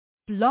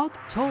Blog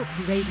Talk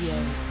Radio.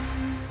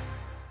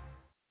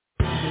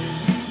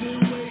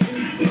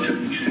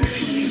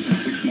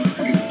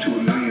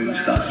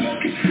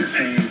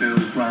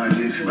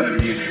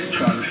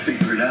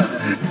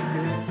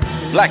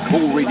 Black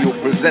Hole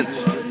Radio presents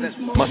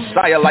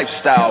Messiah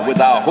Lifestyle with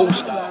our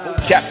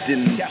host,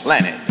 Captain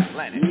Planet.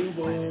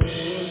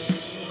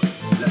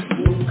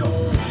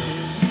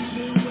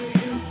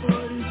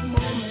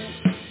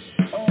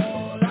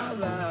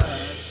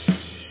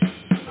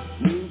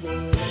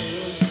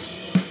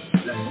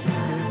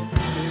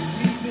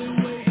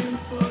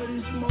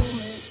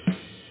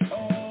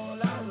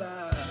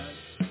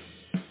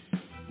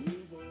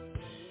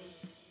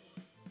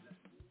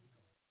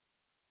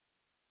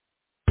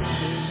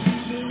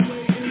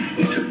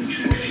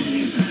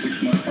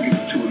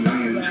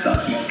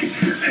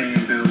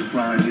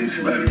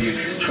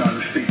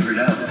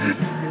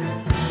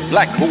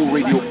 Black Hole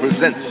Radio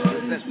presents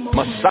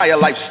Messiah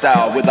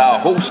Lifestyle with our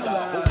host,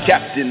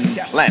 Captain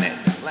Planet.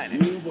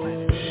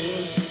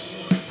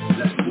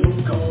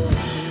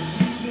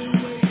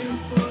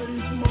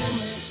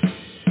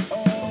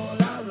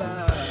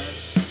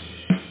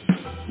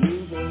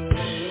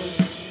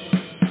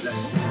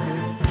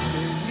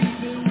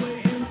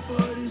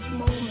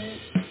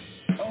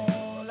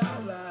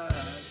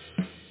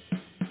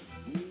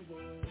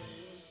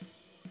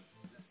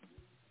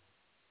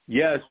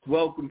 Yes,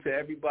 welcome to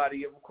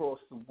everybody across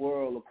the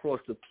world,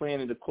 across the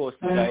planet, across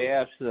the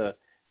diaspora.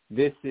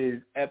 This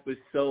is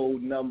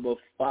episode number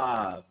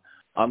 5.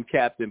 I'm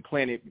Captain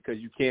Planet because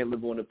you can't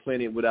live on a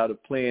planet without a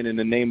plan, and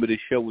the name of the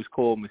show is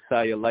called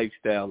Messiah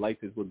Lifestyle. Life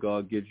is what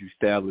God gives you.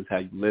 Style is how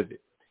you live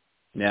it.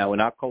 Now, in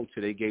our culture,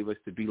 they gave us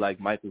to be like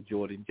Michael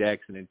Jordan,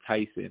 Jackson, and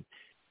Tyson,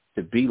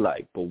 to be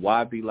like. But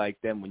why be like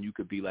them when you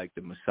could be like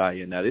the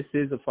Messiah? Now, this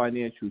is a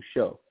financial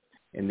show.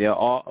 And there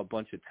are a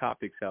bunch of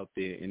topics out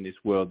there in this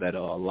world that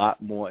are a lot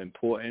more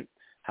important.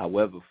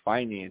 However,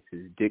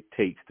 finances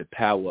dictates the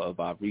power of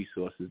our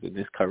resources in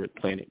this current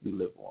planet we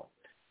live on.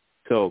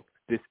 So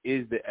this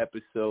is the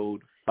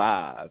episode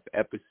 5.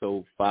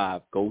 Episode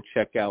 5. Go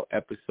check out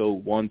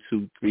episode 1,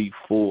 2, 3,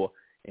 4,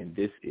 and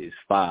this is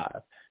 5.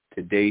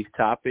 Today's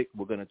topic,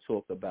 we're going to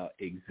talk about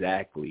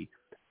exactly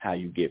how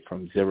you get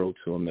from zero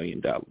to $1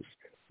 million.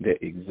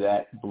 The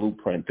exact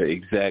blueprint, the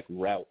exact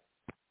route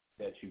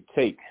that you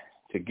take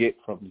to get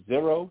from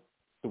zero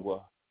to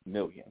 $1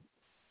 million.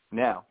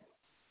 Now,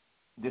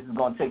 this is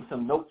going to take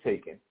some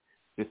note-taking.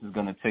 This is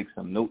going to take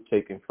some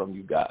note-taking from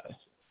you guys.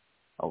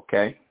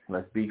 Okay?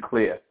 Let's be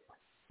clear.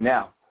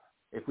 Now,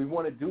 if we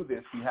want to do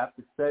this, we have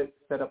to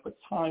set up a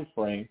time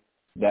frame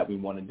that we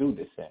want to do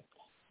this in.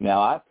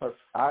 Now, I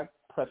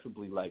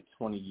preferably like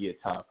 20-year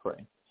time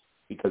frame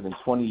because in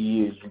 20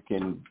 years, you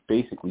can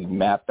basically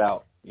map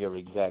out your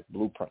exact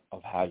blueprint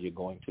of how you're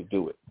going to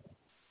do it.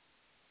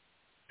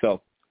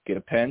 So, get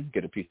a pen,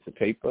 get a piece of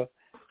paper,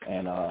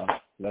 and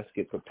let's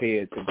get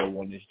prepared to go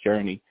on this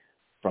journey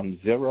from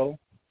zero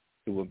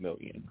to $1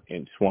 million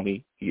in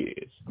 20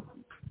 years.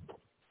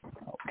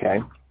 Okay?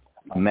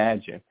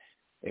 Imagine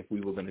if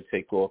we were going to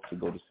take off to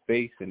go to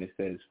space and it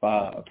says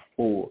 5,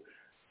 4,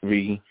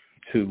 3,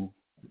 2,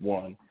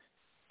 1,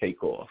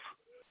 take off.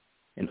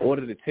 In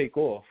order to take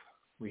off,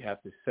 we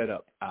have to set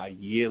up our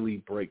yearly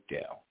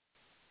breakdown.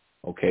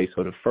 Okay?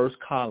 So the first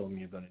column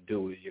you're going to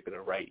do is you're going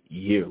to write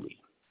yearly.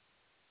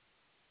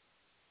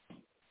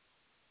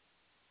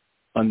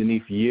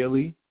 Underneath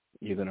yearly,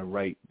 you're going to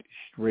write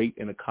straight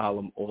in a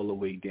column all the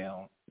way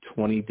down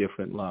 20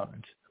 different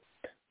lines.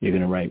 You're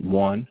going to write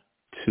 1,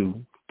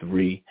 2,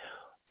 3,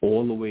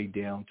 all the way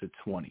down to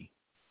 20,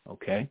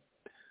 okay?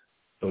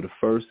 So the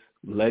first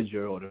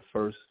ledger or the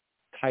first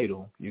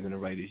title you're going to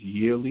write is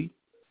yearly.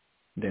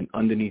 Then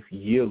underneath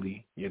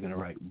yearly, you're going to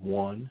write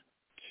 1,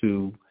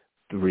 2,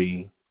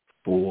 3,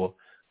 4,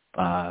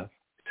 5,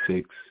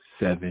 6,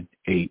 7,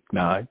 8,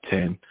 9,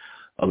 10,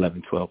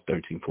 11, 12,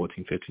 13,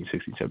 14, 15,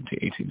 16, 17,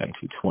 18,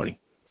 19, 20.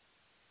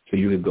 So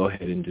you can go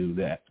ahead and do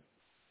that.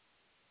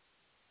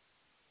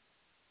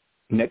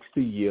 Next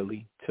to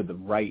yearly, to the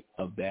right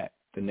of that,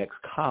 the next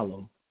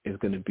column is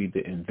going to be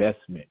the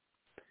investment.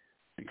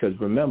 Because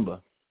remember,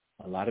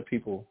 a lot of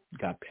people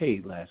got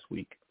paid last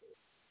week,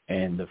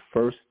 and the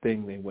first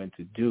thing they went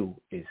to do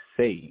is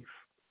save.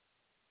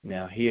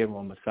 Now here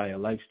on Messiah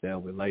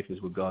Lifestyle, where life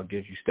is what God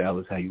gives you, style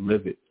is how you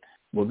live it,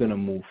 we're going to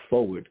move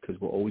forward because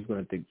we're always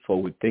going to think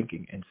forward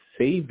thinking. And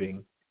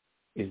saving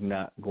is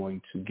not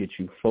going to get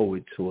you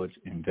forward towards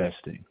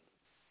investing.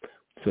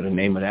 So the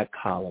name of that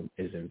column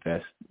is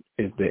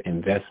the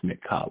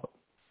investment column.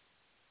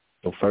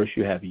 So first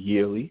you have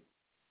yearly.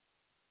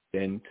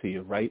 Then to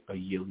your right of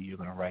yearly, you're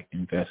going to write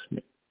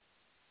investment.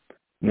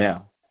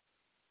 Now,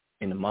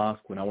 in the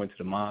mosque, when I went to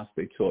the mosque,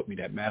 they taught me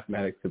that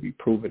mathematics could be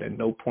proven at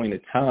no point in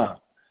time.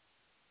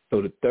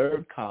 So the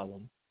third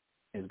column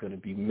is going to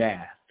be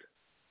math.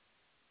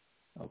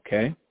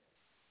 Okay?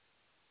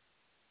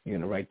 You're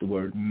going to write the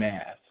word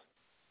math.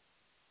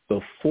 The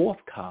fourth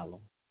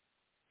column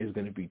is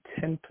going to be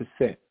 10%.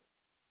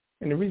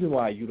 And the reason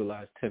why I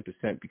utilize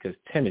 10% because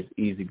 10 is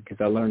easy because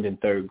I learned in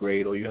third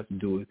grade all you have to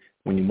do is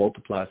when you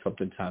multiply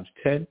something times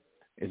 10,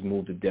 is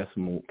move the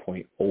decimal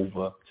point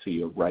over to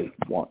your right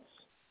once.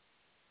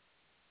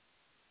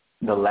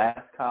 The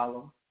last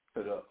column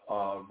to the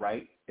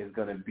right is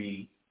going to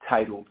be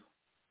titled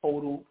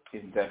Total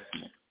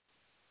Investment,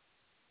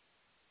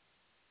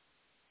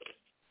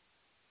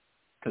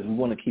 because we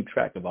want to keep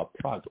track of our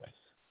progress.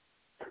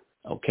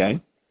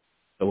 Okay?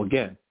 So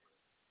again,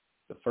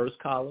 the first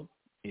column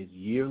is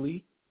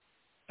yearly.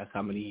 That's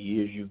how many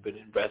years you've been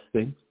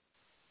investing.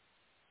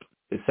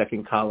 The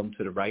second column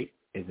to the right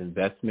is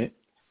investment,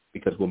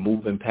 because we're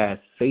moving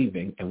past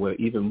saving and we're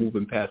even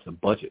moving past a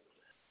budget.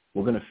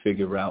 We're going to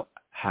figure out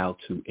how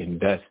to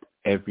invest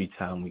every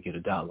time we get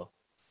 $1.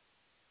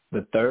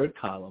 The third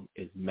column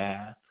is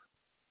math,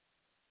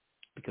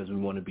 because we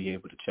want to be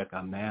able to check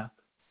our math.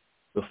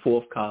 The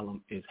fourth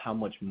column is how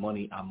much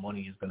money our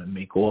money is going to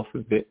make off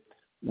of it,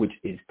 which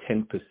is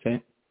 10%.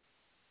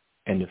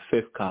 And the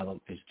fifth column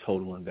is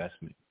total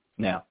investment.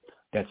 Now,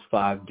 that's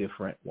five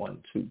different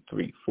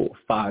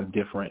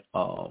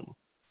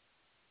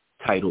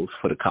titles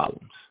for the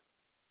columns.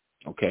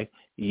 Okay?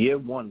 Year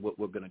one, what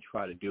we're going to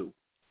try to do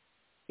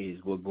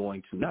is we're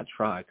going to not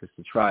try, because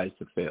to try is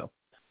to fail.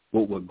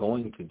 What we're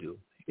going to do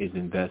is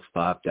invest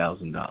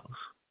 $5,000.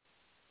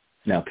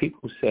 Now,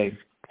 people say,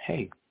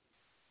 hey,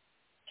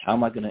 how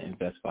am I going to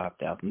invest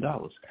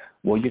 $5,000?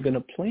 Well, you're going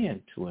to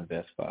plan to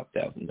invest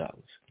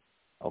 $5,000.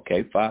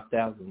 Okay,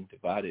 5,000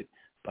 divided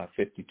by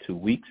 52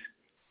 weeks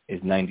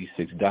is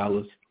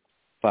 $96.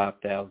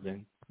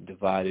 5,000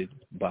 divided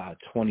by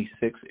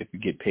 26, if you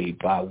get paid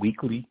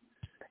bi-weekly,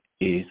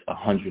 is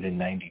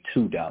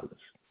 $192.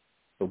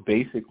 So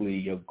basically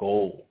your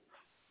goal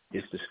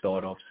is to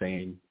start off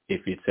saying,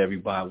 if it's every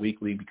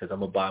bi-weekly, because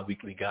I'm a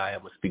bi-weekly guy,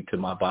 I'm going to speak to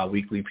my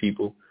bi-weekly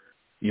people,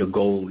 your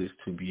goal is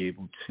to be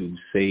able to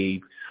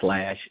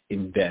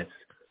save/invest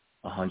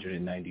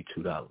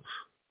 $192.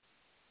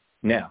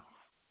 Now,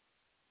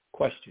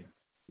 question,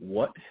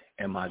 what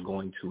am I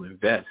going to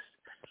invest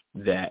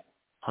that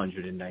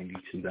 $192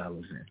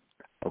 in?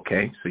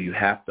 Okay, so you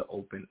have to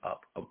open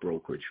up a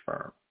brokerage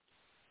firm,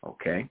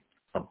 okay,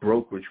 a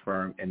brokerage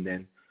firm, and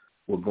then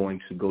we're going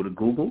to go to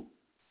Google.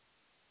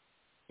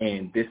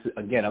 And this,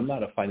 again, I'm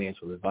not a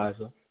financial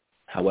advisor.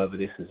 However,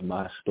 this is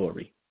my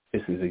story.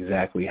 This is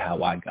exactly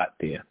how I got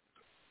there.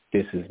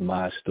 This is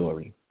my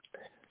story.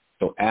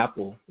 So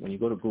Apple, when you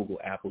go to Google,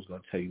 Apple's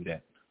going to tell you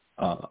that.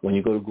 When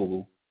you go to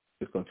Google,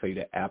 it's going to tell you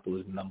that Apple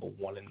is number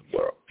one in the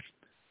world.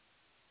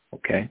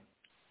 Okay?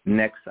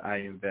 Next, I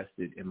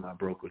invested in my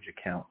brokerage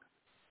account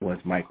was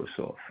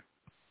Microsoft.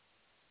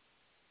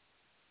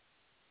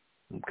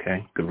 Okay?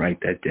 You can write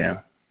that down.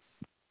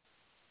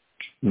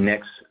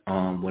 Next,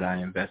 what I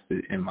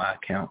invested in my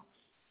account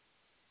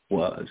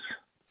was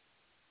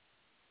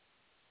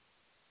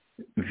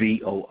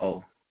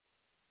VOO.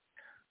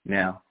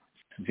 Now,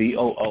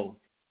 VOO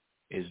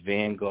is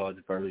Vanguard's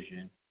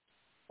version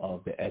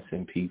of the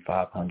S&P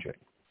 500.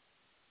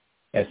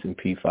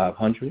 S&P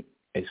 500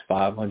 is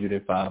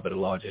 505 of the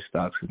largest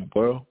stocks in the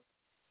world,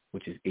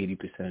 which is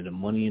 80% of the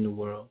money in the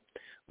world,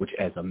 which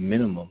as a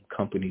minimum,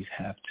 companies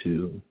have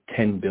to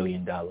 $10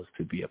 billion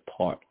to be a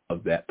part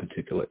of that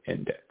particular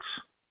index.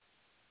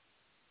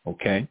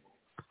 Okay?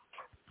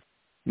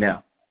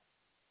 Now,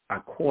 I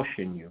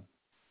caution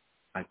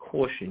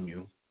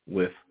you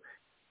with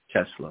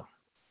Tesla.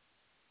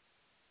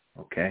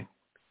 Okay?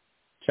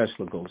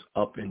 Tesla goes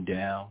up and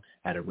down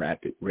at a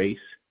rapid race.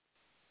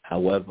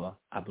 However,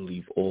 I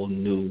believe all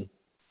new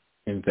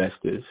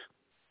investors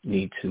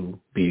need to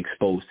be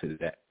exposed to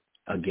that.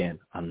 Again,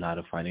 I'm not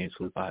a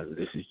financial advisor.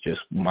 This is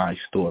just my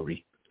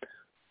story.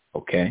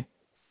 Okay?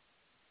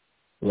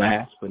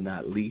 Last but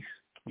not least,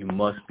 you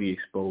must be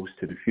exposed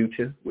to the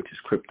future, which is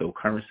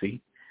cryptocurrency,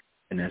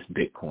 and that's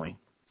Bitcoin.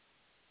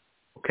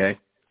 Okay?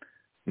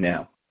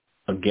 Now,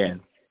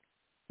 again,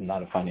 I'm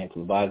not a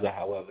financial advisor.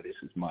 However, this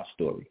is my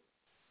story.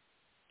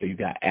 So you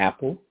got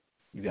Apple,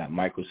 you got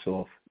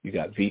Microsoft, you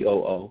got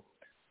VOO,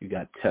 you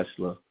got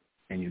Tesla,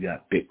 and you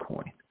got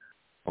Bitcoin.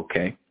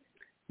 Okay?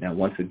 Now,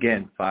 once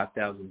again,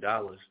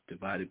 $5,000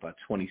 divided by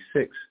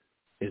 26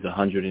 is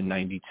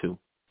 192.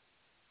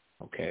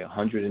 Okay,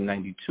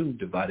 192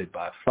 divided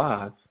by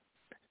 5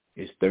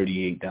 is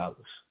 $38.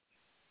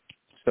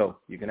 So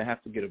you're going to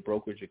have to get a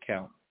brokerage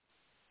account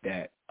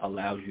that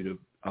allows you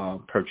to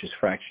purchase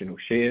fractional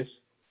shares.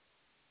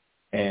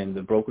 And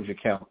the brokerage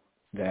account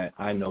that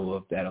I know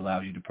of that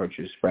allows you to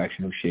purchase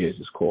fractional shares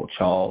is called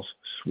Charles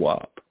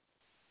Schwab.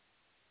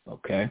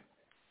 Okay?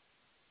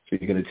 So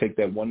you're going to take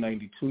that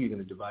 192, you're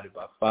going to divide it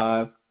by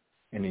 5,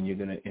 and then you're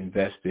going to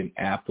invest in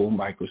Apple,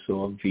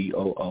 Microsoft,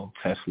 VOO,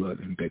 Tesla,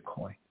 and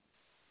Bitcoin.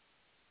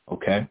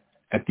 Okay?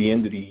 At the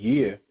end of the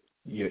year,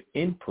 your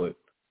input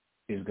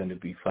is going to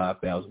be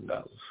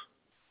 $5,000.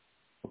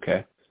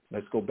 Okay?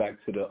 Let's go back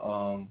to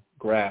the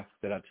graph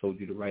that I told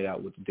you to write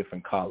out with the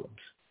different columns.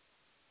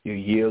 Your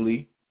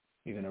yearly,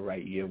 you're going to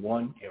write year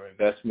one. Your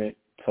investment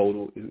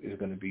total is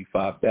going to be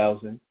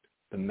 $5,000.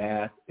 The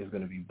math is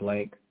going to be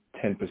blank.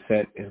 10%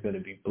 is going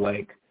to be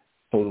blank.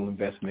 Total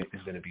investment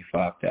is going to be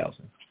 $5,000.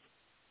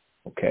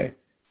 Okay?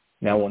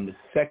 Now on the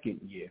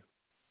second year,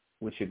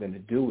 what you're going to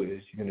do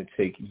is you're going to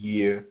take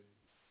year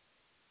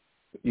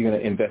You're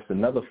going to invest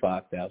another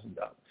 $5,000.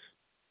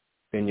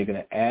 Then you're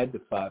going to add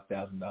the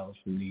 $5,000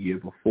 from the year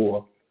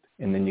before,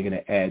 and then you're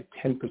going to add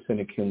 10%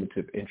 of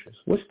cumulative interest.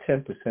 What's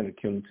 10% of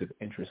cumulative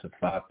interest of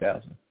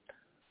 $5,000?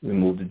 We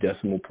move the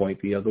decimal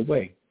point the other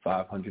way,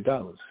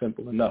 $500.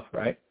 Simple enough,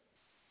 right?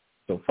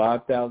 So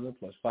 $5,000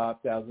 plus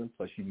 $5,000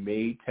 plus you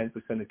made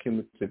 10% of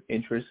cumulative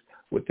interest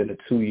within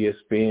a 2-year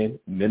span.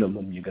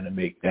 Minimum, you're going to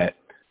make that.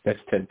 That's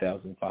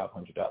 $10,500.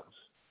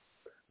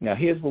 Now,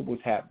 here's what was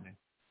happening.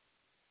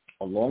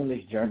 Along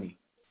this journey,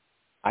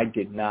 I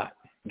did not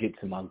get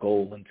to my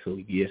goal until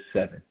year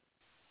 7.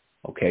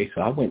 Okay,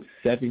 so I went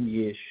 7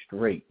 years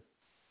straight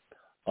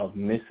of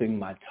missing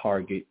my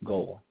target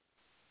goal.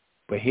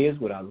 But here's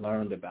what I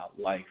learned about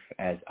life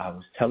as I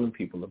was telling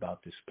people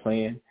about this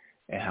plan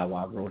and how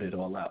I wrote it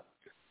all out.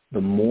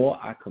 The more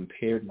I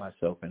compared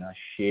myself and I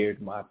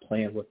shared my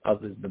plan with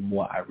others, the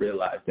more I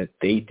realized that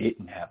they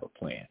didn't have a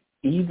plan.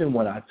 Even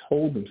when I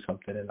told them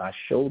something and I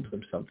showed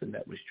them something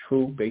that was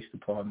true based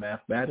upon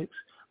mathematics,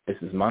 this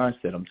is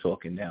mindset I'm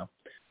talking now.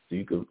 So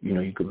you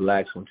could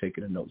relax when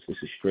taking the notes. This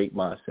is straight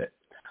mindset.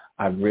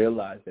 I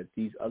realized that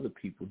these other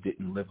people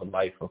didn't live a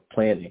life of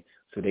planning,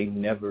 so they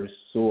never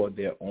saw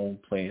their own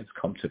plans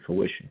come to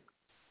fruition.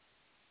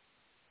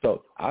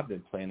 So I've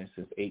been planning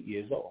since 8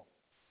 years old.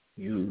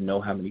 You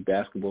know how many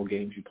basketball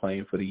games you're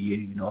playing for the year.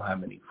 You know how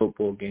many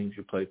football games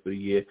you play for the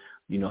year.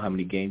 You know how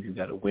many games you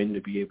got to win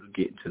to be able to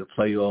get into the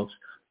playoffs.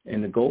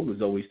 And the goal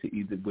is always to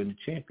either win the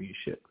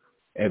championship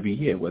every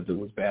year, whether it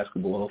was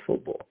basketball or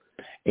football.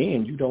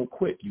 And you don't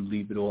quit. You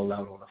leave it all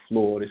out on the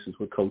floor. This is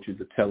what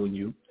coaches are telling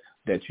you,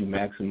 that you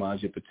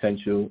maximize your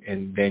potential,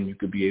 and then you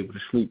could be able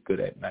to sleep good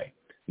at night.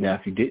 Now,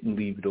 if you didn't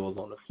leave it all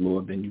on the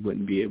floor, then you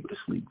wouldn't be able to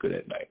sleep good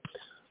at night.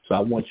 So I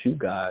want you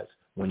guys,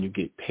 when you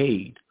get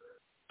paid,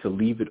 to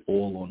leave it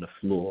all on the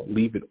floor.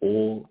 Leave it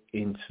all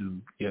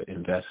into your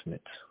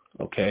investments,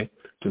 okay?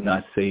 Do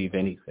not save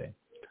anything,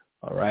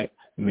 all right?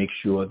 Make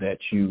sure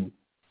that you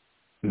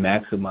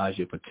maximize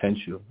your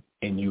potential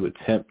and you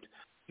attempt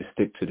to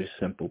stick to this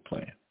simple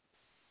plan.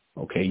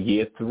 Okay,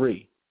 year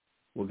 3,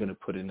 we're going to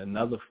put in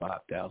another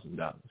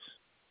 $5,000.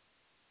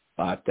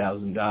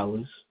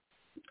 $5,000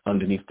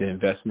 underneath the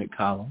investment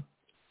column.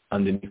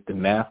 Underneath the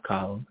math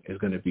column is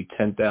going to be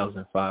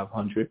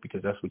 $10,500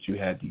 because that's what you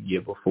had the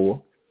year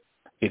before.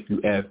 If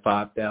you add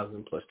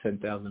 5,000 plus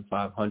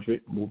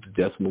 10,500, move the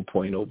decimal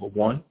point over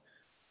 1.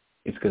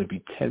 It's going to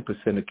be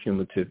 10% of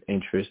cumulative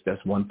interest.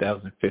 That's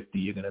 $1,050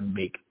 you're going to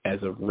make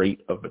as a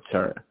rate of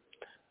return.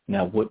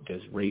 Now, what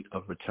does rate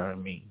of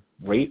return mean?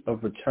 Rate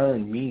of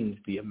return means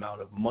the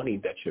amount of money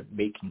that you're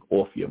making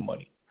off your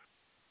money.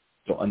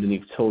 So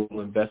underneath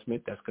total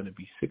investment, that's going to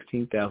be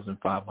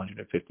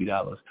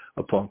 $16,550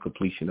 upon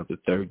completion of the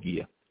 3rd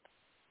year.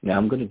 Now,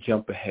 I'm going to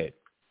jump ahead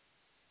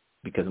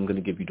because I'm going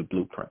to give you the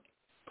blueprint.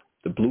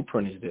 The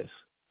blueprint is this.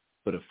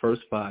 For the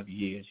first 5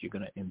 years, you're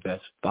going to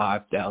invest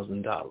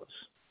 $5,000,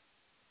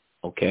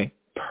 okay,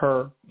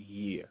 per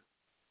year.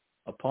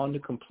 Upon the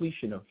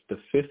completion of the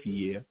 5th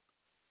year,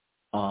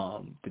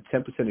 the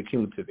 10% of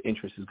cumulative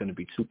interest is going to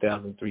be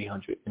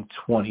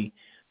 $2,320,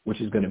 which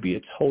is going to be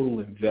a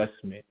total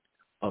investment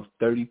of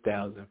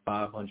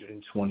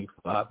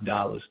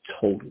 $30,525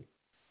 total,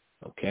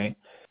 okay?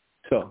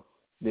 So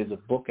there's a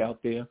book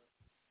out there.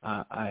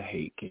 I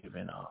hate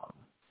giving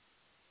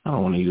I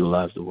don't want to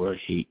utilize the word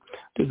hate.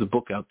 There's a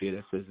book out there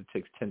that says it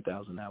takes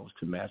 10,000 hours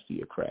to master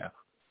your craft.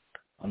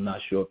 I'm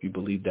not sure if you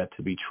believe that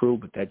to be true,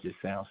 but that just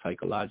sounds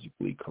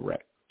psychologically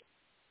correct.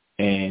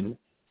 And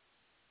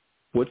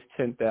what's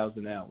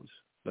 10,000 hours?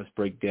 Let's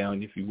break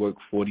down. If you work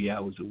 40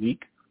 hours a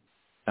week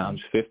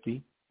times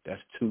 50,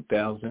 that's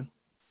 2,000.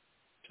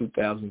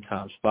 2,000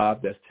 times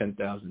 5, that's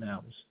 10,000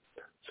 hours.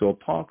 So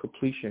upon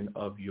completion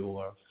of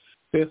your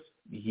 5th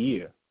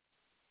year,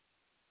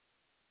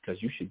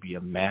 because you should be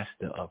a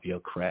master of your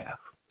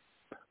craft,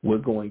 we're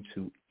going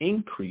to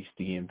increase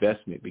the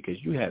investment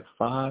because you had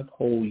 5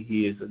 whole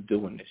years of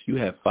doing this. You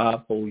have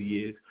 5 whole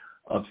years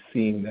of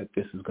seeing that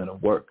this is going to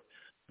work.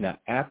 Now,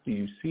 after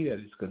you see that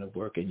it's going to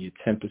work and your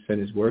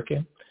 10% is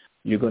working,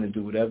 you're going to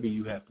do whatever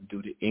you have to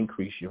do to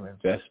increase your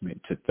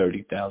investment to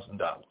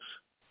 $30,000.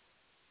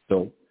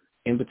 So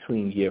in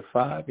between year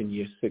 5 and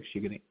year 6,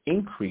 you're going to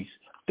increase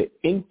the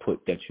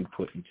input that you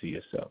put into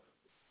yourself.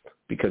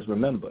 Because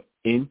remember,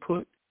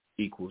 input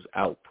equals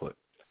output.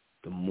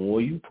 The more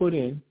you put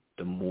in,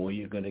 the more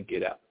you're going to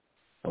get out.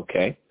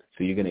 Okay?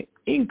 So you're going to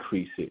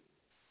increase it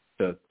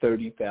to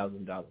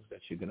 $30,000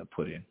 that you're going to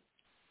put in.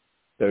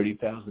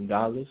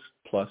 $30,000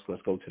 plus,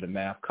 let's go to the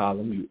math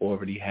column. You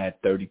already had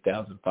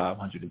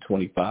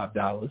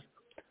 $30,525.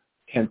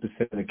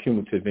 10% of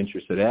cumulative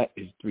interest of that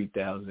is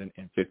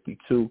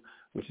 $3,052,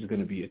 which is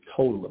going to be a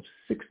total of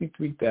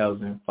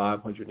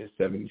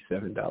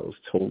 $63,577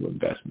 total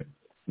investment.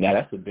 Now,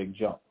 that's a big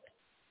jump.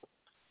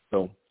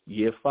 So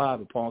year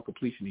 5, upon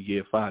completion of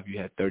year 5, you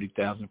had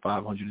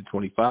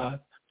 $30,525.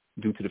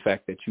 Due to the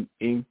fact that you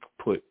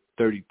input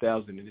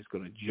 $30,000, and it's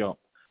going to jump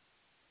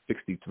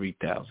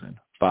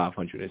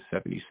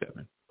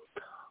 $63,577.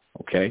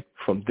 Okay?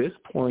 From this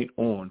point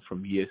on,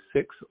 from year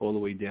 6 all the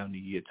way down to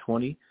year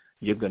 20,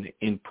 you're going to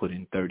input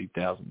in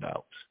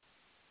 $30,000.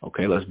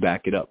 Okay, let's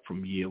back it up.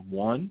 From year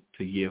 1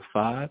 to year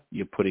 5,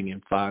 you're putting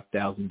in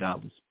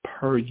 $5,000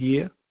 per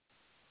year.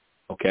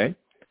 Okay,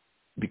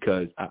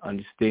 because I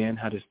understand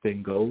how this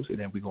thing goes, and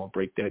then we're going to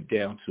break that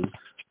down to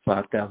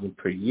 $5,000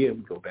 per year.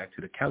 We go back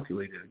to the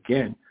calculator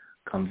again.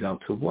 Comes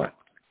out to what?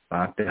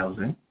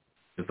 5,000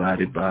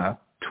 divided by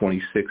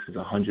 26 is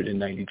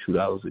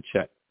 $192 a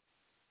check.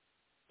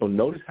 So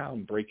notice how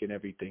I'm breaking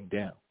everything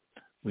down.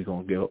 We're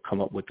going to come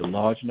up with the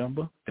large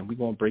number, and we're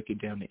going to break it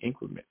down to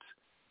increments.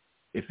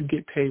 If you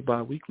get paid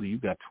biweekly, you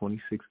got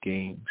 26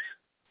 games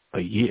a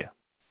year.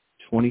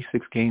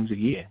 26 games a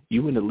year.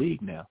 You in the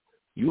league now.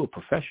 You a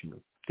professional.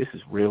 This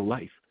is real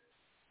life.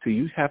 So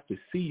you have to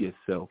see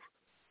yourself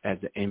as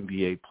an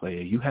NBA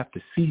player. You have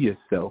to see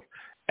yourself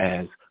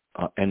as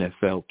an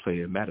NFL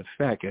player. Matter of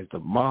fact, as the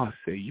Ma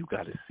say, you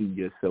got to see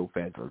yourself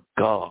as a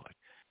God,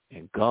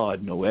 and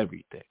God know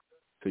everything.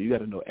 So you got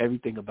to know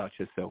everything about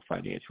yourself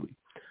financially.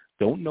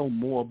 Don't know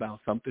more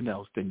about something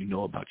else than you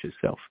know about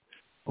yourself,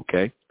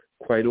 okay?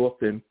 Quite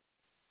often,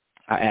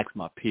 I ask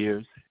my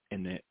peers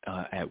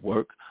at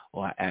work,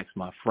 or I ask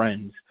my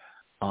friends,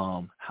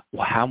 well,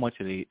 how much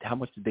did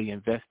they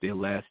invest their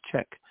last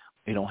check?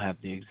 They don't have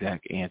the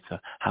exact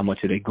answer. How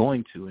much are they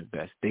going to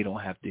invest? They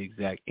don't have the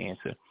exact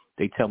answer.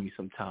 They tell me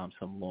sometimes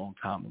some long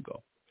time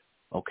ago.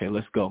 Okay,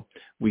 let's go.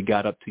 We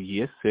got up to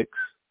year 6.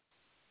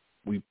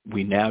 We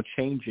now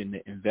changing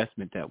the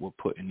investment that we're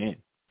putting in.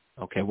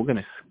 Okay, we're going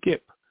to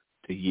skip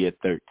to year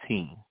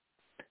 13.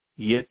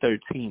 Year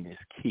 13 is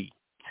key.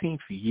 13th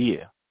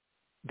year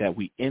that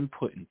we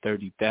input in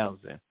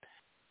 $30,000,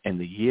 and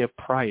the year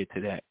prior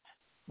to that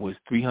was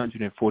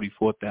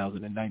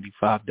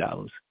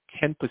 $344,095.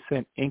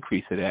 10%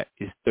 increase of that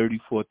is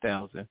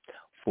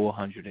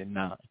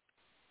 $34,409.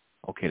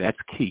 Okay, that's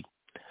key,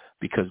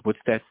 because what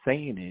that's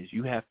saying is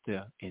you have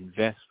to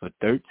invest for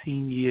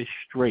 13 years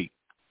straight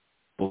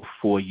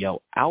before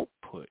your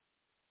output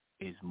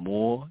is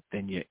more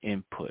than your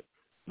input.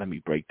 Let me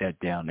break that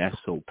down. That's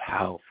so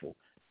powerful.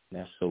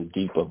 That's so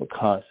deep of a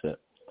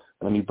concept.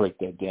 Let me break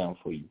that down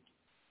for you.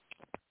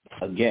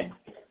 Again,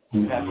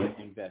 you have to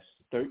invest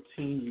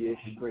 13 years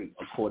straight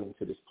according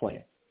to this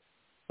plan.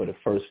 For the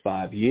first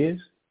 5 years,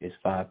 it's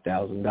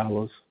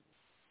 $5,000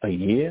 a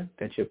year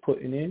that you're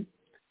putting in,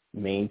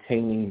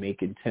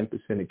 making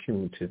 10%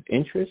 cumulative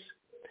interest.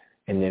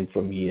 And then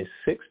from year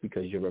 6,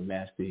 because you're a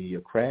master of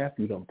your craft,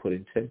 you don't put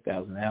in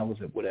 10,000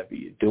 hours of whatever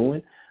you're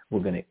doing.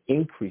 We're going to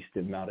increase the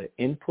amount of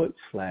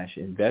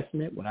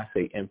input/investment. When I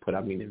say input,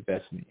 I mean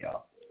investment,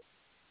 y'all.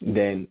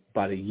 Then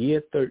by the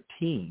year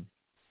 13,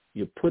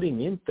 you're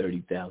putting in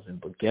 $30,000,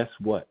 but guess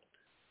what?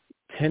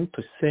 10%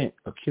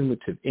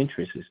 cumulative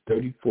interest is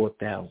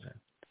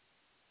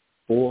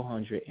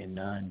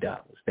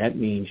 $34,409. That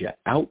means your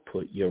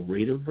output, your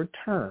rate of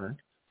return,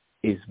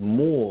 is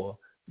more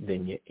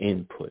than your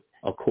input,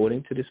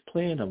 according to this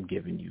plan I'm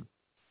giving you.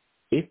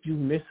 If you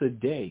miss a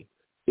day,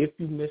 if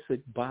you miss a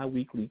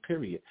biweekly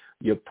period,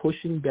 you're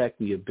pushing back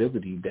the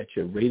ability that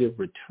your rate of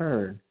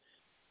return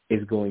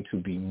is going to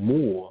be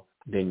more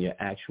than your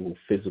actual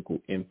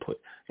physical input.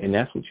 And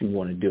that's what you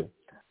want to do.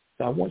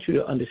 So I want you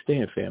to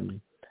understand,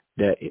 family,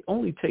 that it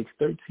only takes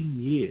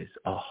 13 years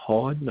of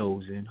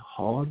hard-nosing,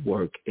 hard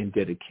work, and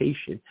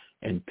dedication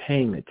and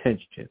paying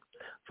attention.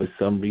 For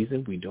some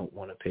reason, we don't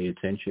want to pay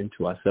attention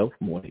to ourselves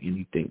more than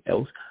anything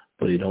else,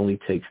 but it only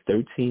takes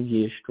 13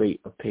 years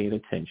straight of paying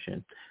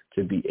attention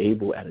to be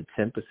able, at a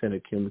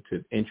 10%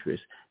 cumulative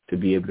interest, to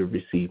be able to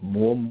receive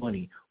more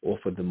money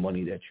off of the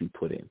money that you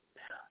put in.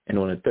 And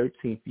on the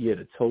 13th year,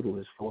 the total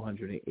is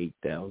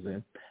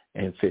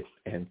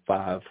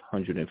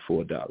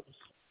 $408,504.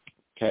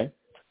 Okay?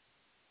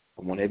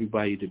 I want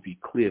everybody to be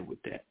clear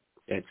with that.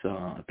 That's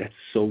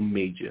so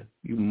major.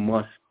 You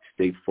must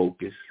stay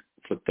focused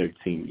for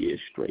 13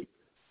 years straight.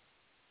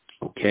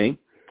 Okay?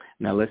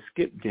 Now let's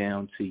skip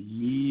down to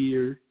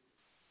year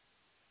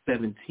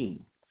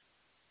 17.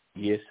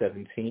 Year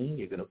 17,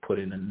 you're going to put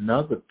in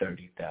another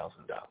 $30,000.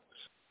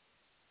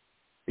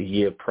 The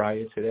year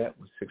prior to that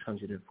was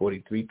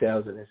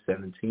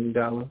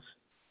 $643,017.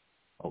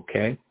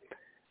 Okay?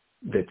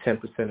 The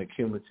 10%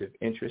 cumulative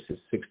interest is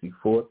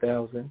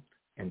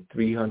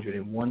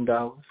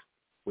 $64,301,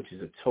 which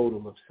is a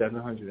total of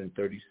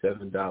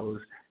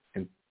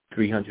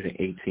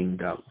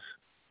 $737,318.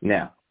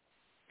 Now,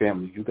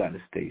 family, you got to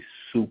stay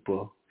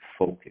super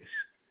focused.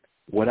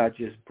 What I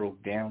just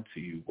broke down to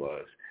you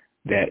was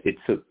that it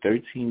took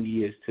 13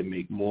 years to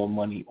make more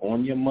money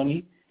on your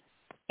money,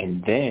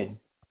 and then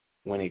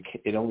when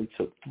it only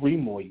took 4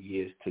 more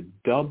years to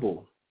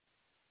double.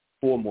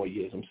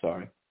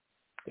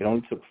 It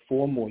only took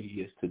 4 more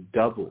years to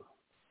double,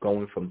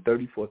 going from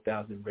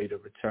 34,000 rate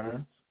of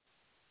return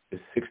to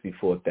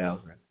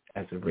 64,000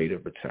 as a rate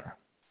of return.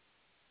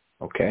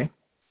 Okay?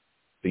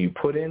 So you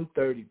put in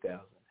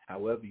 30,000.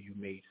 However, you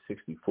made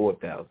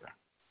 64,000.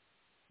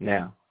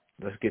 Now,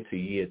 let's get to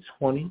year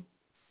 20.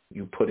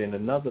 You put in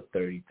another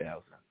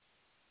 30,000.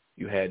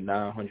 You had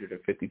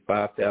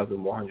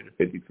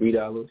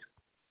 $955,153.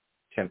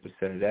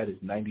 10% of that is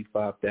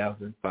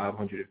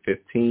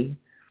 $95,515.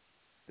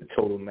 The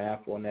total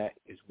math on that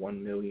is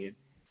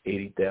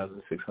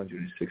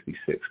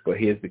 1,080,666. But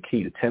here's the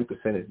key: the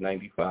 10% is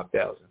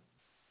 95,000.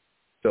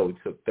 So it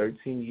took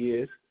 13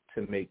 years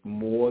to make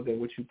more than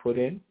what you put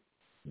in.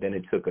 Then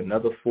it took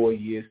another 4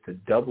 years to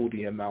double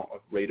the amount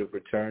of rate of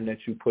return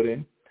that you put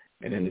in.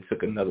 And then it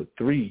took another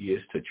 3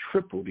 years to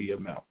triple the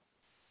amount.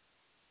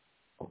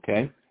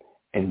 Okay?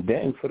 And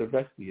then for the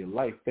rest of your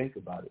life, think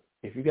about it.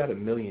 If you got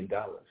 $1 million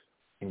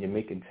and you're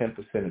making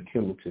 10% of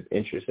cumulative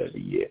interest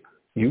every year,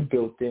 you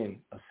built in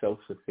a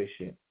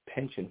self-sufficient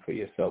pension for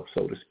yourself,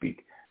 so to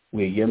speak,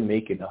 where you're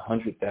making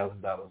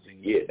 $100,000 a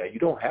year. Now, you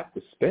don't have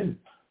to spend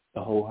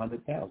the whole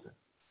 $100,000.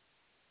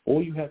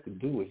 All you have to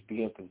do is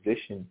be in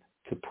position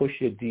to push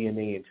your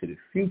DNA into the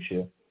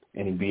future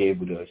and be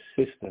able to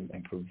assist them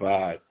and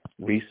provide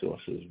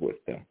resources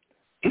with them.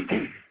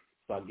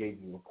 So I gave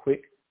you a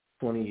quick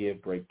 20-year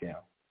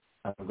breakdown.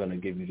 I'm going to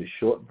give you the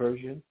short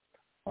version.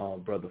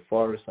 Brother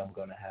Forrest, I'm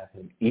going to have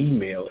him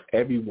email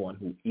everyone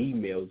who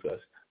emails us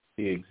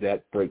the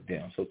exact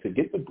breakdown. So to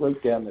get the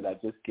breakdown that I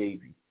just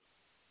gave you,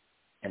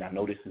 and I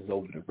know this is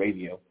over the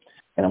radio,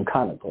 and I'm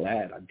kind of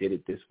glad I did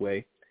it this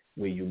way,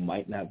 where you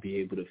might not be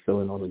able to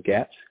fill in all the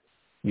gaps,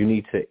 you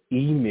need to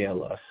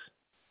email us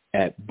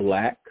at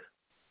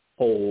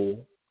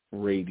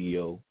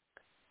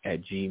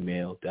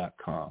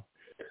blackholeradio@gmail.com.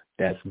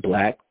 That's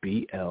black,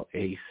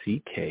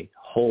 BLACK,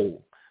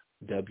 whole,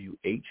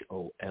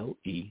 WHOLE,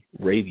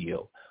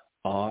 radio,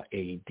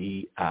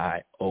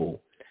 RADIO,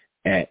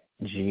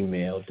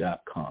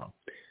 @gmail.com.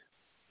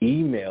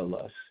 Email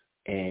us,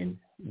 and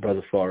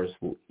Brother Forrest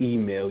will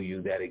email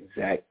you that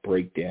exact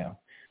breakdown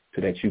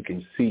so that you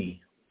can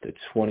see the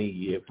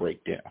 20-year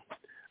breakdown.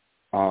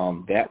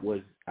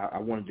 I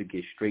wanted to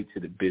get straight to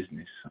the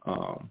business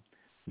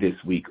this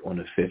week on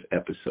the 5th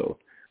episode.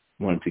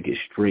 I wanted to get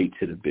straight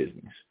to the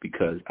business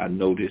because I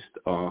noticed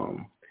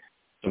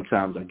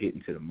sometimes I get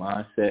into the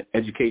mindset.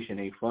 Education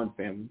ain't fun,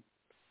 family.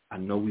 I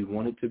know we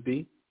want it to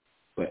be,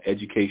 but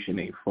education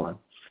ain't fun.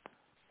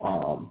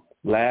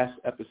 Last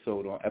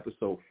episode, on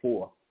episode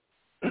 4,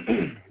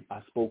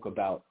 I spoke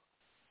about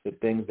the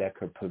things that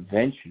could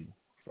prevent you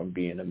from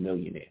being a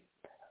millionaire.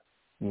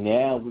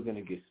 Now we're going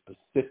to get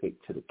specific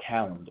to the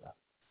calendar.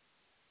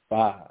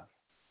 5,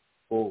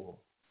 4,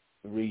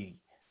 3,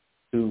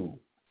 2,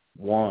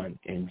 1.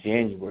 In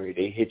January,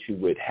 they hit you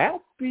with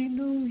Happy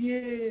New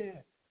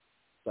Year.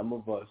 Some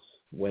of us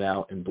went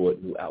out and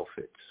bought new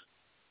outfits.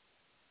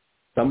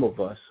 Some of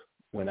us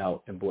went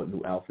out and bought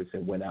new outfits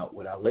and went out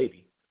with our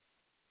lady,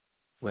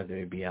 whether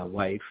it be our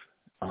wife.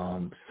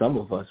 Some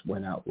of us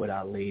went out with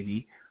our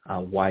lady,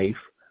 our wife,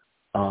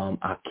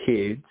 our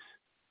kids.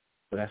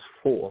 So that's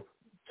 4.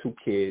 2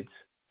 kids,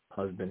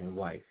 husband and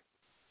wife.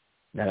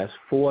 Now that's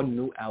 4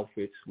 new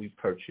outfits we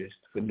purchased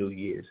for New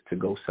Year's to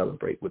go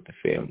celebrate with the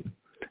family.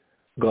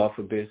 God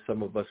forbid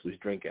some of us was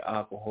drinking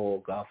alcohol.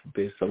 God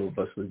forbid some of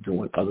us was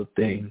doing other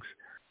things.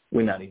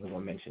 We're not even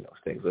going to mention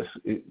those things. Let's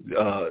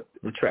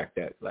retract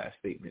that last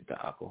statement,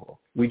 the alcohol.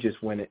 We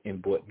just went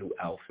and bought new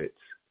outfits.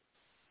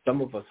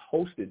 Some of us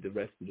hosted the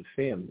rest of the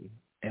family,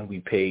 and we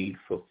paid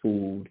for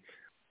food.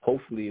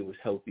 Hopefully it was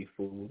healthy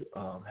food.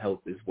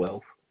 Health is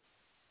wealth.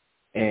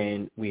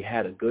 And we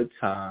had a good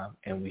time,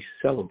 and we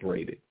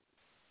celebrated.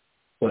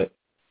 But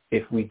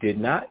if we did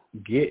not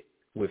get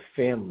with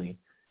family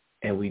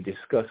and we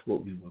discussed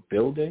what we were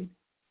building,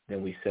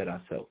 then we set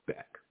ourselves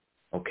back,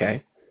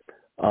 okay?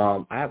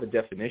 I have a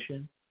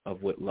definition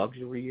of what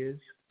luxury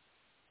is.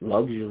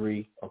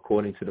 Luxury,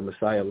 according to the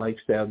Messiah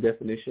Lifestyle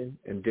definition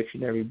and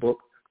dictionary book,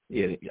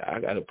 I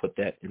got to put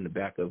that in the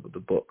back of the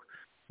book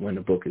when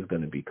the book is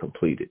going to be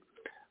completed.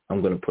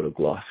 I'm going to put a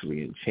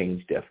glossary and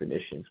change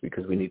definitions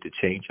because we need to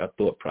change our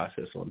thought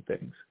process on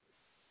things.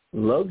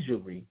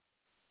 Luxury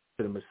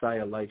to the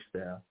Messiah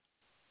Lifestyle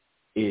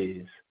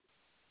is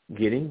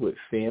getting with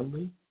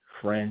family,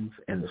 friends,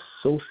 and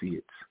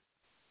associates,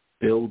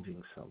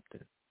 building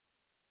something.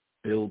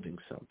 Building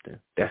something.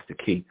 That's the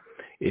key.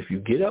 If you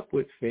get up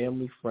with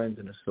family, friends,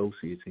 and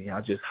associates and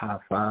y'all just high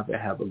five and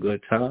have a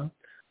good time,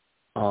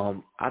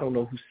 I don't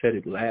know who said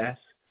it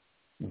last,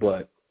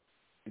 but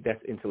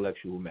that's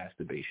intellectual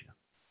masturbation.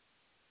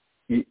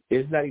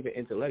 It's not even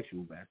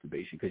intellectual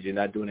masturbation because you're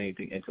not doing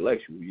anything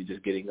intellectual. You're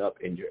just getting up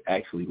and you're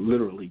actually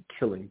literally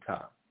killing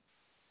time.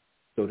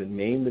 So the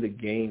name of the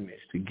game is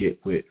to get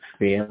with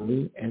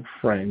family and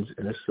friends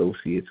and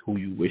associates who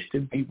you wish to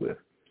be with,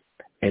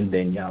 and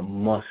then y'all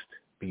must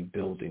be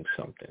building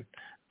something.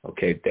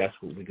 Okay, that's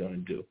what we're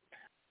going to do.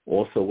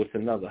 Also, what's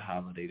another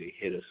holiday they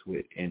hit us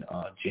with in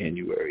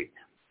January?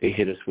 They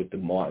hit us with the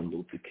Martin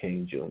Luther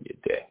King Jr.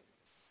 Day.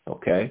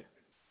 Okay?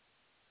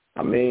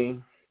 I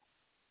mean,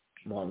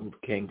 Martin Luther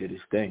King did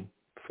his thing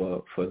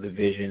for the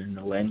vision and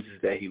the lenses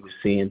that he was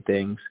seeing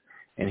things,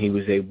 and he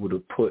was able to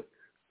put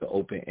the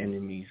open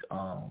enemy's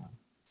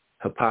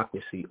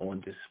hypocrisy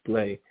on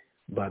display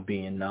by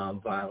being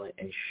nonviolent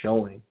and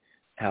showing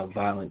how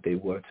violent they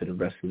were to the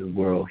rest of the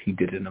world. He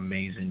did an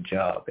amazing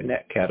job in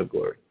that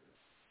category.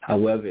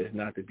 However, it's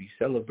not to be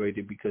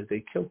celebrated because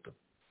they killed him.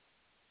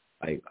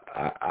 Like,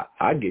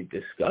 I get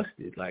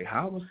disgusted. Like,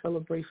 how would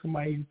celebrate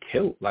somebody you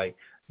killed? Like,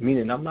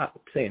 Meaning I'm not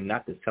saying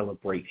not to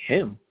celebrate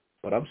him,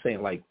 but I'm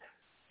saying like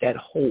that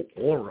whole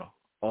aura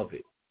of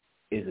it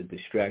is a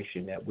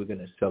distraction that we're going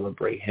to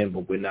celebrate him,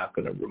 but we're not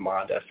going to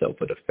remind ourselves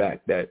of the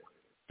fact that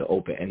the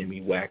open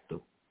enemy whacked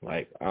him.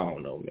 Like, I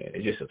don't know, man.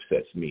 It just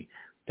upsets me.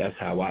 That's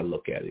how I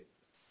look at it.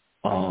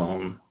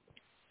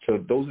 So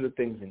those are the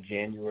things in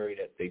January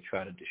that they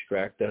try to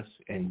distract us.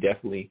 And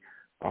definitely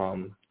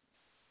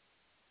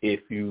if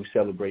you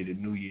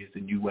celebrated New Year's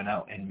and you went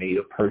out and made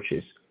a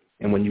purchase,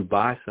 and when you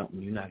buy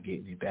something, you're not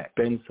getting it back.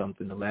 Spend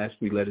something. The last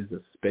three letters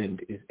of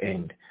spend is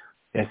end.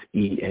 That's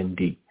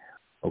E-N-D.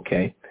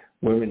 Okay?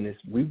 We're in this.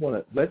 We want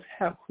to, let's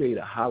create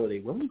a holiday.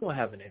 When are we going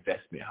to have an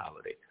investment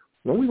holiday?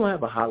 When we going to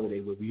have a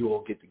holiday where we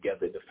all get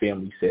together, the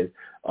family says,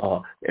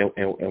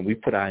 and we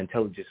put our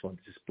intelligence on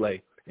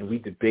display, and we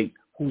debate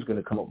who's going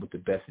to come up with the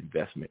best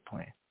investment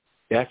plan.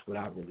 That's what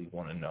I really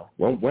want to know.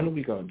 When are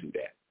we going to do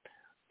that?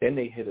 Then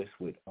they hit us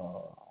with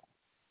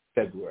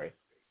February,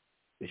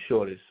 the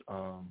shortest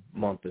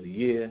month of the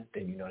year.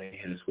 Then, they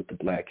hit us with the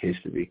Black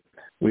History.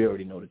 We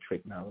already know the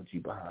technology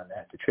behind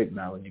that. The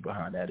technology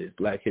behind that is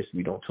Black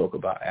History don't talk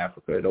about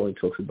Africa. It only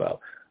talks about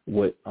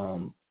what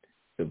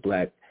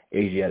the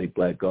Asiatic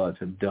black gods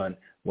have done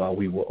while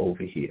we were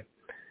over here.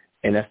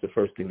 And that's the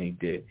first thing they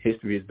did.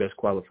 History is best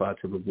qualified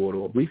to reward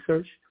all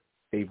research.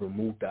 They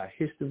removed our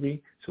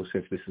history. So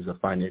since this is a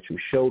financial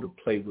show, the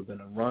play we're going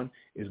to run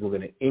is we're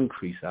going to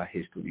increase our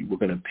history. We're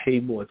going to pay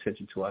more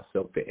attention to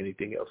ourselves than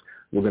anything else.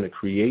 We're going to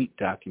create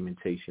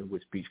documentation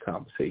with speech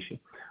conversation.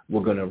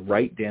 We're going to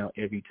write down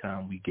every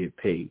time we get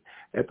paid.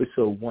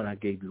 Episode 1, I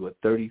gave you a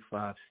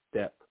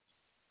 35-step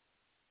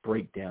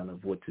breakdown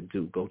of what to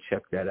do. Go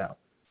check that out,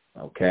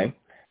 okay?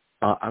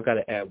 I got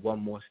to add one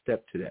more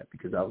step to that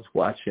because I was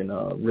watching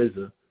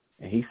RZA,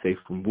 and he said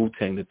from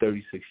Wu-Tang to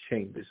 36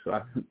 chambers.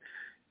 So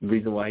the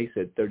reason why he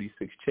said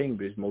 36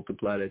 chambers,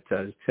 multiply that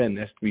times 10,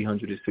 that's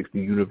 360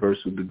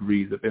 universal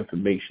degrees of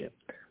information.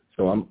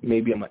 So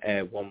maybe I'm going to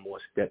add one more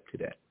step to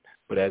that.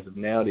 But as of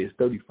now, there's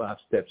 35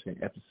 steps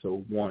in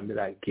episode 1 that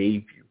I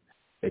gave you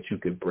that you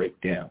could break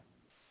down.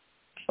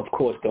 Of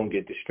course, don't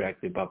get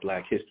distracted by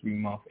Black History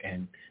Month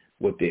and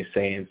what they're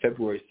saying.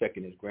 February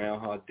 2nd is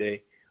Groundhog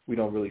Day. We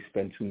don't really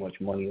spend too much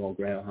money on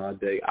Groundhog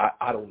Day.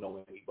 I don't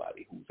know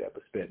anybody who's ever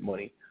spent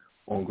money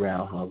on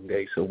Groundhog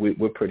Day, so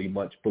we're pretty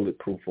much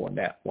bulletproof on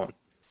that one.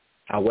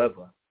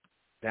 However,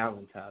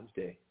 Valentine's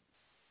Day,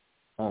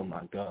 oh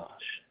my gosh.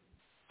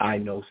 I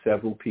know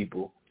several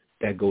people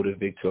that go to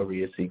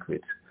Victoria's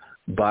Secrets.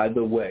 By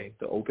the way,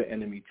 the open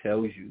enemy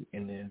tells you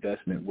in the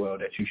investment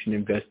world that you should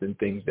invest in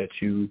things that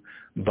you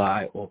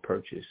buy or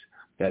purchase.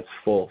 That's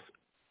false,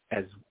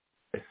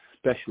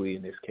 especially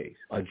in this case.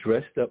 A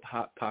dressed-up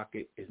Hot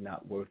Pocket is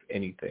not worth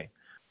anything,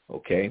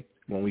 okay?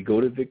 When we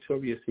go to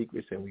Victoria's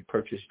Secrets and we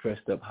purchase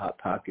dressed-up Hot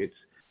Pockets,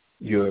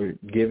 you're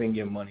giving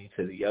your money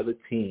to the other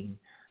team.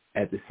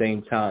 At the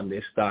same time,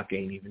 their stock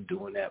ain't even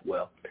doing that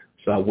well.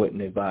 So I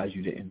wouldn't advise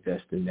you to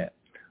invest in that.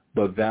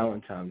 But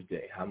Valentine's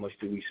Day, how much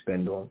do we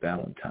spend on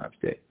Valentine's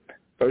Day?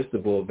 First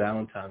of all,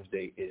 Valentine's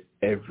Day is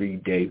every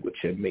day with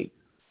your mate,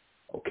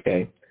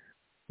 okay?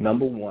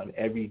 Number one,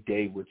 every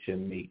day with your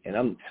mate. And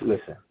I'm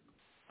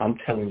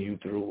telling you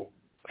through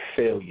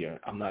failure.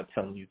 I'm not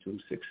telling you through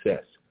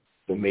success.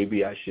 So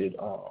maybe I should,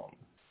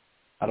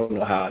 I don't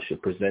know how I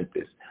should present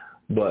this,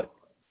 but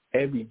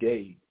every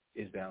day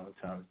is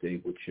Valentine's Day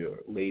with your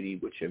lady,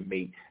 with your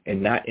mate,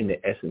 and not in the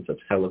essence of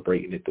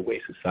celebrating it the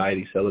way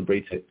society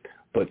celebrates it,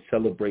 but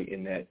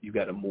celebrating that you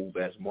got to move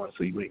as one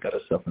so you ain't got to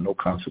suffer no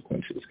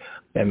consequences.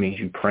 That means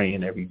you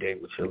praying every day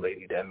with your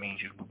lady. That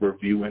means you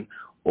reviewing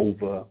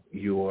over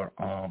your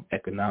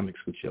economics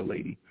with your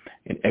lady.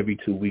 And every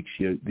 2 weeks,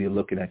 you're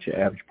looking at your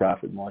average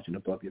profit margin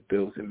above your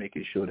bills and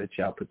making sure that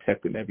y'all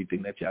protecting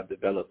everything that y'all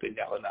developed and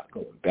y'all are not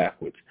going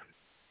backwards.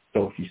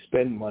 So if you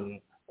spend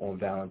money on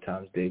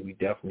Valentine's Day, we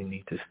definitely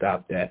need to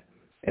stop that,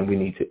 and we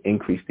need to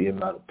increase the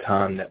amount of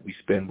time that we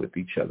spend with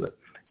each other.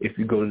 If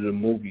you go to the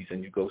movies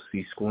and you go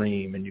see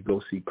Scream and you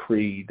go see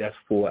Creed, that's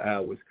 4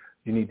 hours.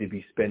 You need to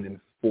be spending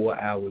 4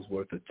 hours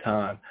worth of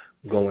time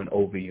going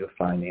over your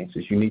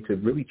finances. You need to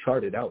really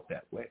chart it out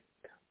that way,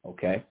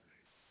 okay?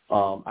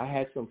 I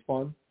had some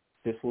fun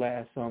this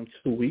last 2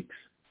 weeks,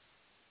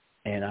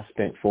 and I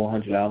spent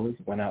 $400,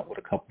 went out with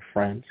a couple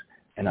friends,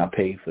 and I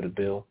paid for the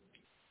bill,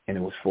 and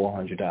it was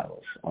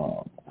 $400.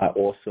 I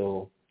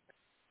also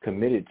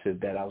committed to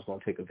that I was going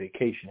to take a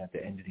vacation at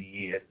the end of the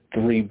year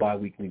 3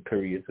 biweekly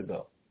periods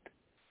ago.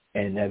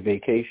 And that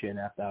vacation,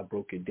 after I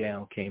broke it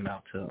down, came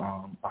out to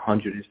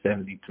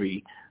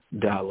 $173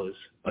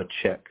 a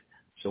check.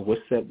 So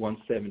what's that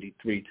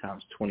 173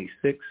 times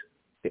 26?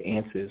 The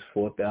answer is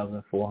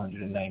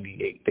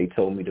 $4,498. They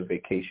told me the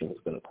vacation was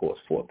going to cost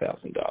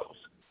 $4,000.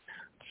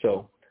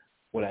 So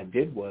what I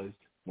did was,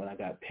 when I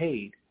got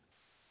paid,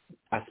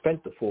 I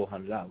spent the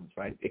 $400,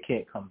 right? It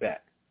can't come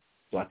back.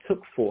 So I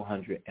took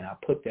 $400 and I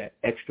put that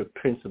extra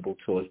principal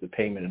towards the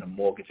payment of the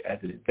mortgage as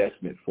an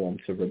investment form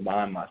to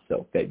remind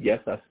myself that, yes,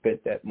 I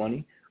spent that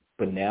money,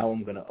 but now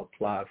I'm going to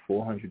apply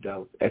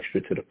 $400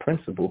 extra to the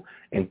principal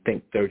and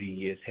think 30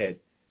 years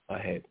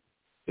ahead.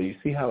 So you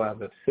see how I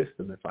have a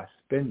system if I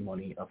spend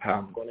money of how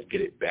I'm going to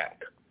get it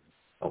back.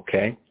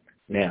 Okay?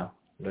 Now,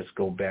 let's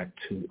go back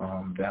to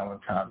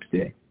Valentine's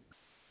Day.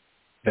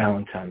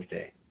 Valentine's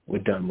Day. We're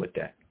done with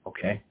that,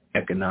 okay?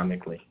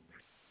 Economically.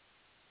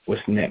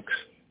 What's next?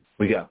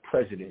 We got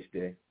President's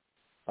Day.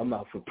 I'm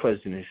out for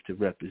presidents to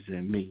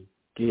represent me.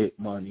 Get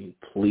money,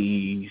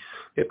 please.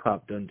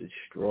 Hip-hop done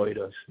destroyed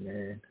us,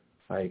 man.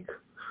 Like,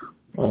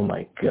 oh,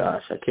 my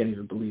gosh. I can't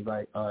even believe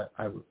I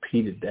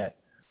repeated that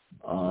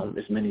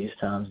as many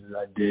times as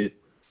I did.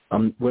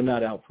 We're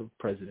not out for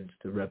presidents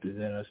to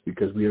represent us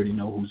because we already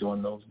know who's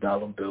on those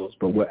dollar bills,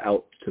 but we're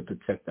out to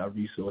protect our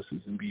resources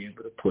and be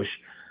able to push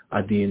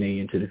our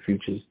DNA into the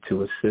future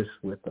to assist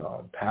with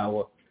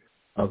power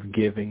of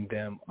giving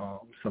them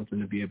something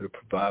to be able to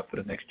provide for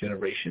the next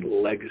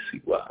generation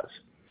legacy-wise.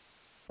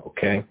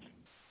 Okay?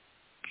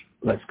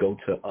 Let's go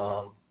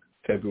to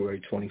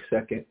February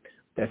 22nd.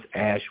 That's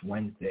Ash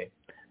Wednesday.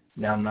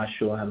 Now, I'm not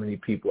sure how many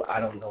people, I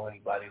don't know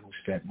anybody who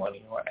spent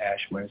money on Ash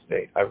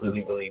Wednesday. I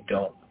really, really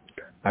don't.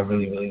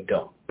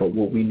 But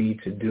what we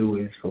need to do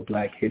is for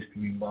Black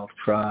History Month,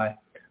 try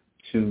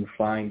to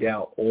find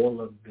out all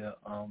of the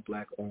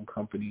Black-owned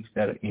companies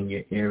that are in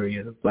your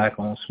area, the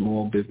Black-owned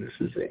small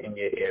businesses that are in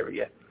your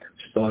area.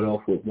 Start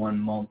off with 1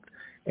 month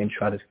and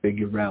try to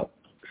figure out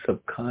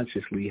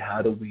subconsciously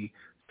how do we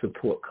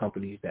support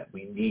companies that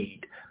we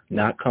need,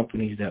 not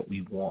companies that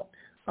we want.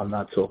 I'm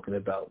not talking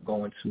about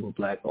going to a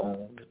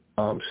Black-owned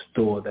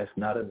store. That's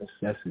not a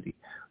necessity.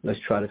 Let's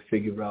try to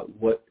figure out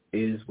what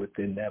is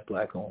within that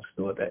Black-owned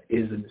store that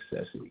is a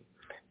necessity.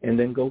 And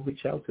then go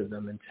reach out to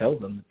them and tell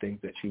them the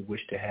things that you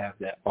wish to have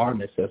that are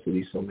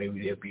necessities, so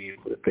maybe they'll be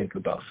able to think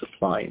about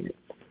supplying it.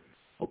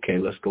 Okay,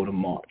 let's go to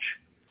March.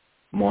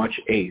 March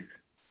 8th,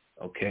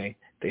 okay?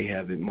 They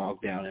have it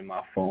marked down in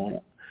my phone.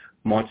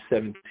 March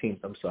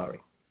 17th,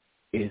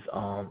 is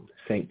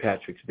St.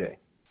 Patrick's Day.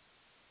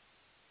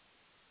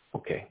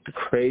 Okay, the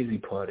crazy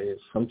part is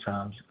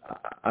sometimes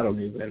I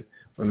don't even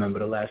remember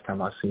the last time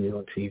I seen it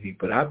on TV,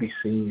 but I be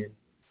seeing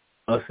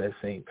us at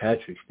St.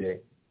 Patrick's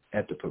Day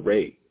at the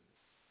parade.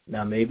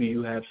 Now, maybe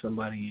you have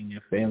somebody in your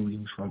family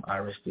who's from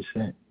Irish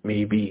descent.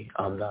 Maybe,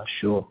 I'm not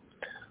sure.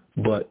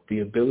 But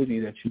the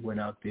ability that you went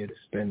out there to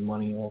spend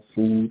money on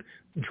food,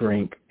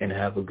 drink, and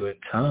have a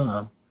good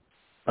time,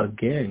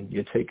 again,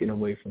 you're taking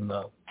away from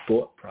the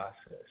thought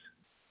process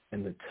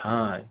and the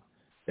time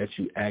that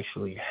you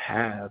actually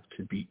have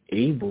to be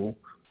able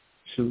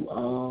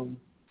to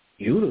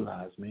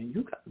utilize,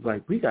 man.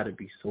 We got to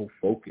be so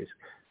focused.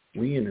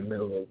 We in the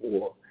middle of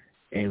war.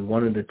 And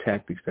one of the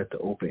tactics that the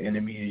open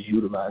enemy is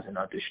utilizing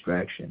are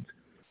distractions.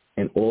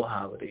 And all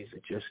holidays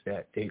are just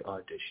that. They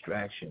are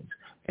distractions.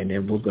 And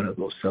then we're going to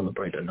go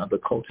celebrate another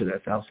culture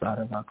that's outside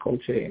of our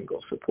culture and go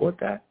support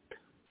that.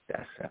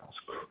 That sounds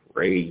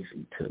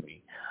crazy to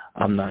me.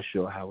 I'm not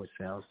sure how it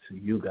sounds to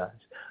you guys,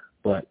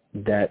 but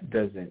that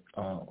doesn't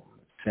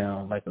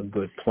sound like a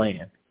good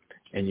plan.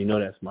 And you know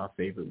that's my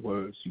favorite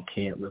words. You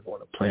can't live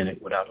on a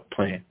planet without a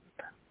plan.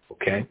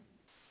 Okay?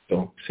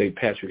 So St.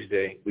 Patrick's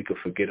Day, we could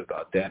forget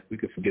about that. We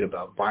could forget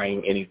about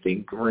buying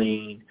anything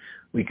green.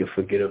 We could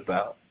forget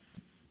about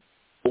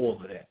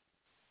all of that.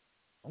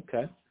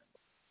 Okay.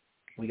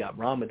 We got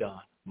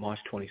Ramadan, March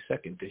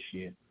 22nd this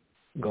year,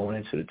 going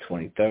into the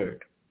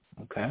 23rd.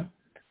 Okay.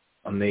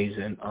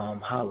 Amazing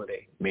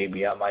holiday.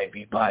 Maybe I might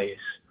be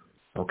biased.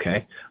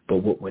 Okay.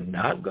 But what we're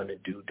not going to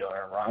do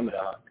during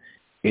Ramadan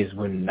is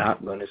we're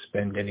not going to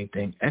spend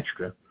anything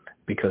extra,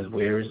 because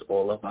where is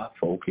all of our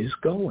focus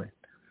going?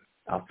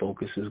 Our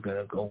focus is going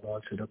to go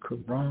on to the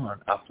Quran.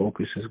 Our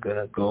focus is going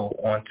to go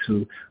on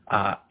to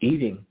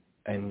eating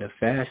and the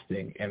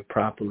fasting and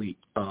properly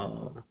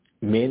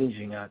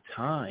managing our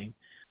time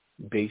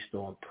based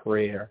on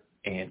prayer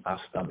and our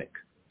stomach.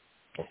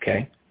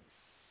 Okay?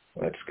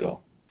 Let's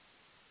go.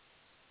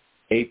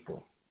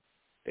 April.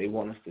 They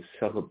want us to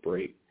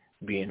celebrate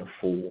being a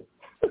fool.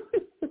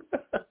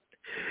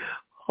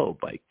 Oh,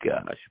 my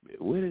gosh, man.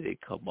 Where did they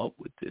come up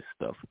with this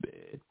stuff,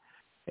 man?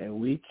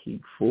 And we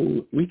keep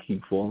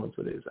falling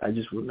for this. I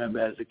just remember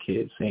as a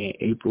kid saying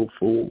April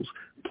Fools,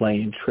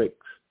 playing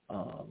tricks,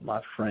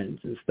 my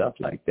friends and stuff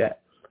like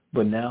that.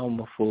 But now I'm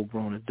a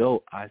full-grown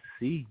adult. I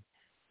see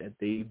that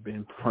they've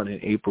been running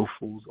April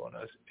Fools on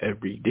us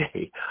every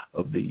day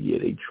of the year.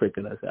 They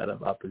tricking us out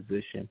of our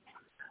position.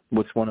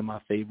 What's one of my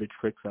favorite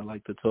tricks I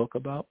like to talk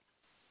about?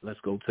 Let's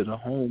go to the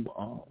home,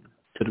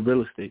 to the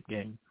real estate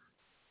game.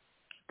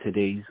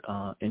 Today's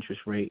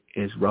interest rate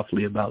is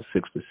roughly about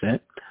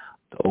 6%.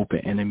 The open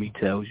enemy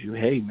tells you,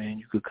 hey, man,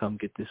 you could come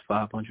get this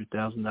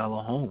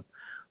 $500,000 home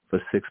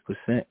for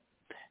 6%.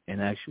 In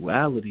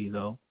actuality,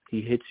 though,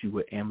 he hits you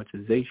with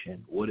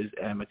amortization. What is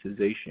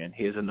amortization?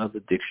 Here's another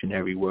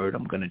dictionary word.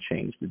 I'm going to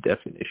change the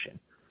definition.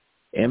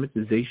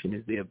 Amortization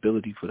is the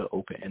ability for the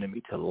open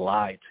enemy to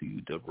lie to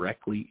you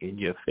directly in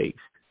your face.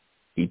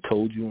 He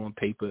told you on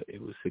paper it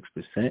was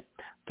 6%.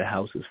 The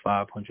house is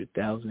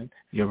 $500,000.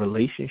 Your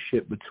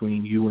relationship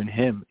between you and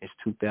him is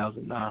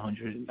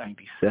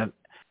 $2,997.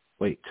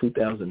 Wait,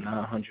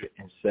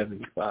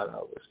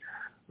 $2,975.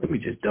 Let me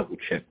just double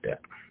check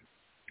that.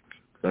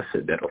 I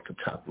said that off the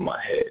top of my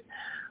head.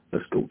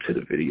 Let's go to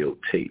the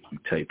videotape. You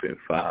type in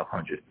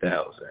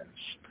 500,000.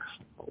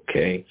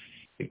 Okay.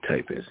 You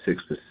type in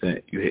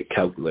 6%. You hit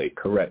calculate.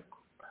 Correct.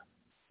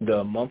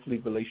 The monthly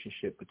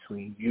relationship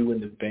between you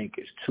and the bank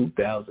is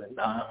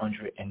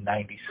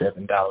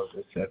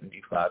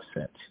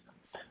 $2,997.75.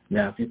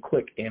 Now, if you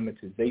click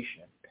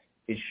amortization,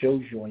 it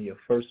shows you on your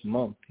first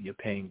month you're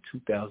paying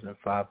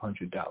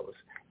 $2,500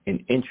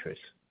 in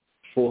interest,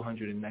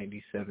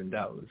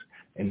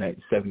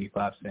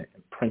 $497.75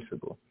 in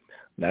principal.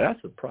 Now,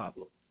 that's a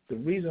problem. The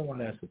reason why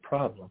that's a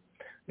problem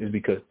is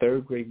because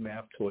third grade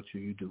math taught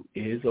you do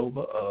is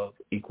over of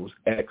equals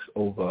x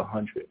over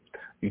 100.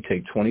 You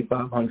take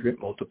 2,500,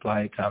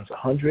 multiply it times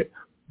 100,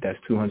 that's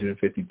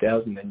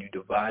 250,000. Then you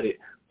divide it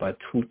by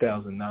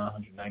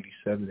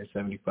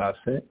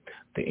 2,997.75.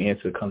 The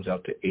answer comes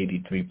out to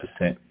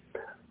 83%.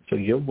 So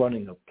you're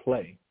running a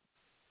play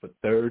for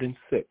 3rd and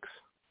 6,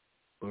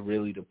 but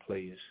really the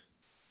play is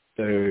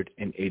 3rd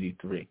and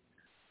 83.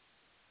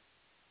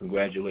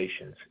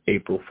 Congratulations,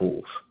 April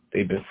Fools.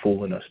 They've been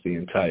fooling us the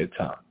entire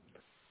time.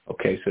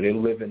 Okay, so they're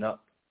living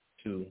up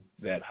to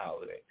that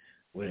holiday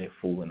where they're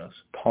fooling us.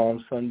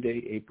 Palm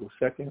Sunday, April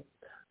 2nd,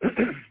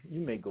 you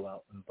may go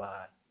out and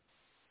buy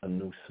a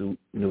new suit,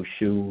 new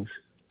shoes.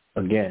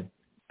 Again,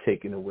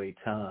 taking away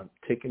time,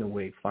 taking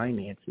away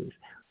finances,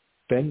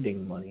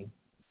 spending money,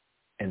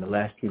 and the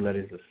last 3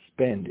 letters of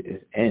spend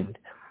is end,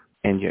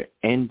 and you're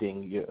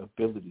ending your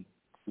ability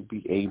to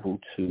be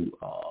able to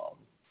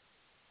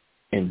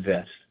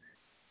invest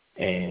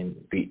and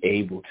be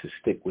able to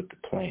stick with the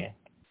plan.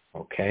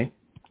 Okay?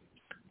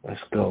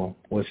 Let's go.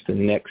 What's the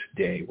next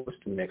day? What's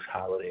the next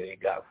holiday they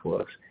got for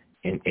us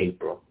in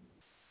April?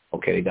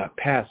 Okay, they got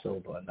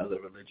Passover, another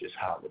religious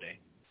holiday.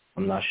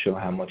 I'm not sure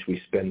how much we're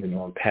spending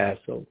on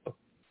Passover.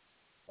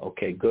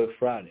 Okay, Good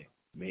Friday.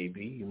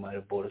 Maybe you might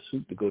have bought a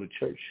suit to go to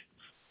church.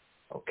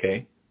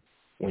 Okay,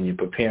 when you're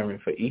preparing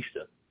for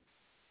Easter.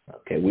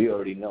 Okay, we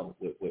already know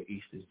what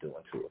Easter's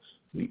doing to us.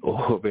 We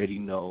already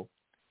know.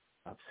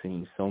 I've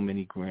seen so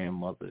many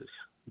grandmothers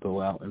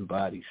go out and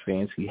buy these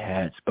fancy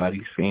hats, buy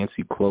these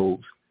fancy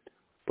clothes,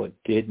 but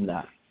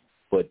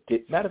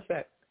matter of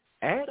fact,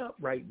 add up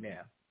right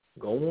now.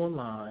 Go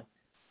online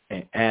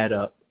and add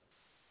up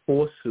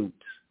 4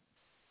 suits,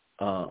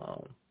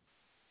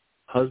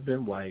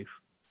 husband, wife,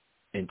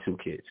 and 2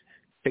 kids.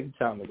 Take the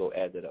time to go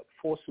add that up.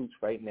 4 suits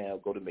right now.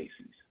 Go to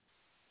Macy's.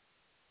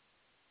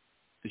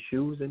 The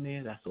shoes in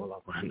there, that's all I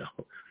want to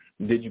know.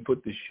 Did you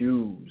put the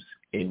shoes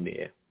in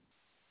there?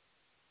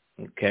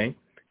 Okay?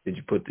 Did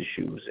you put the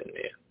shoes in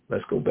there?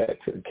 Let's go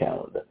back to the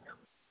calendar.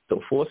 So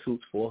 4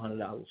 suits,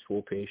 $400,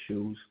 4 pair of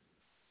shoes.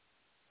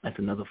 That's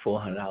another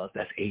 $400.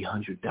 That's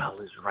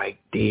 $800 right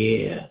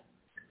there.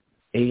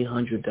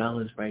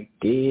 $800 right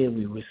there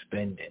we were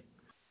spending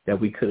that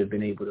we could have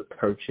been able to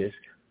purchase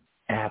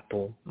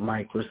Apple,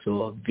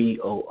 Microsoft,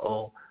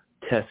 VOO,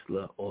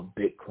 Tesla, or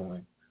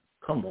Bitcoin.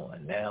 Come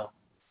on now.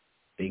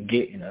 They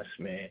getting us,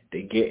 man.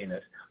 They getting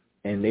us.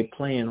 And they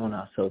playing on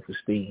our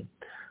self-esteem.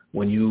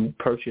 When you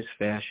purchase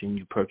fashion,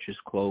 you purchase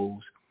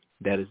clothes,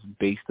 that is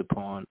based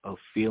upon a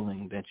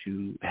feeling that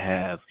you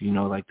have. You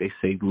know, like they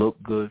say,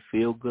 look good,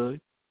 feel good.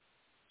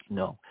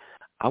 No,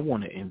 I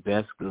want to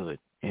invest good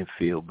and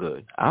feel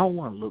good. I don't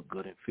want to look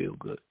good and feel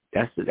good.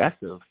 That's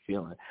the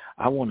feeling.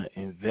 I want to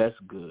invest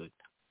good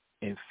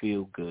and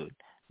feel good,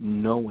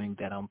 knowing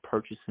that I'm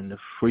purchasing the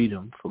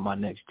freedom for my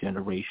next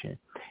generation.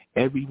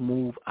 Every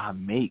move I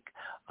make,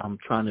 I'm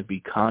trying to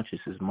be conscious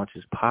as much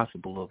as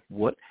possible of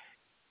what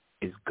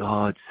is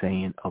God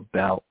saying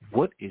about,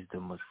 what is the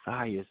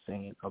Messiah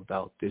saying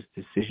about this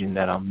decision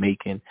that I'm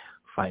making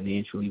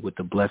financially with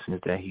the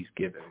blessings that he's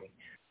given me.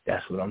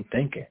 That's what I'm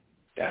thinking.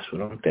 That's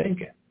what I'm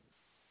thinking.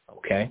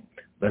 Okay?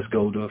 Let's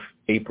go to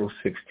April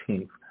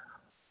 16th,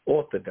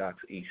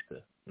 Orthodox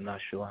Easter. I'm not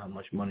sure how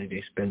much money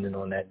they're spending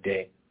on that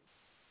day.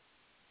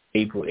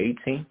 April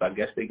 18th, I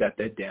guess they got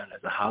that down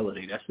as a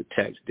holiday. That's a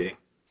tax day.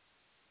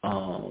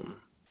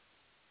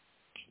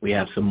 We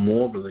have some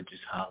more religious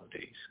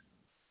holidays.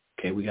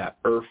 Okay, we got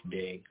Earth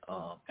Day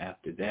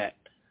after that.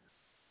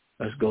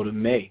 Let's go to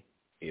May.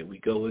 Here we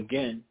go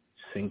again.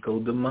 Cinco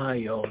de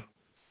Mayo.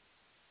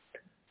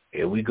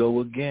 Here we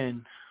go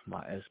again.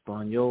 My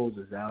Españols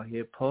is out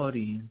here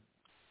partying.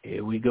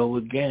 Here we go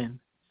again.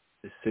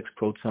 The 6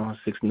 protons,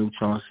 6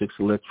 neutrons, 6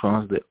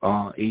 electrons, the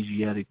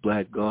Asiatic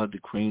black God, the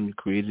cream, the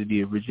creator,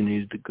 the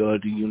originator, the God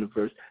of the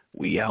universe.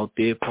 We out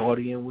there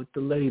partying with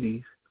the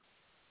ladies.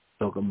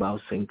 Talking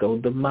about Cinco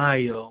de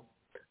Mayo.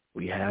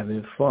 We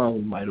having fun.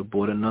 We might have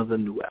bought another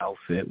new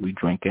outfit. We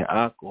drinking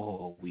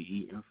alcohol. We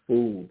eating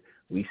food.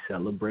 We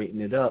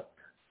celebrating it up.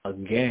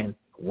 Again,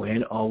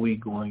 when are we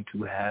going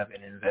to have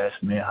an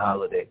investment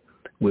holiday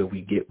where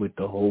we get with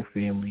the whole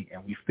family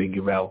and we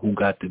figure out who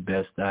got the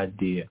best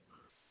idea?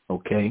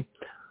 Okay?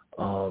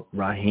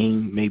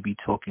 Raheem may be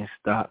talking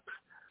stocks.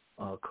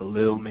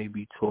 Khalil may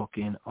be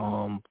talking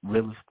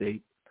real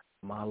estate.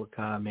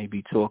 Malachi may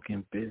be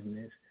talking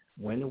business.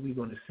 When are we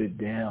going to sit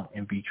down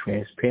and be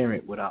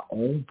transparent with our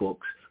own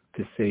books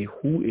to say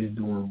who is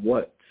doing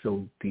what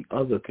so the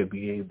other could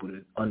be able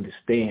to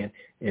understand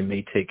and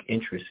may take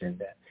interest in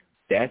that?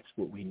 That's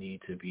what we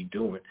need to be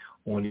doing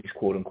on these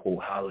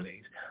quote-unquote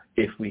holidays.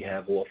 If we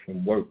have off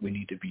from work, we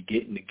need to be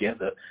getting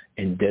together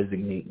and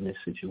designating this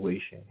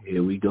situation.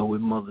 Here we go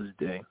with Mother's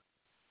Day.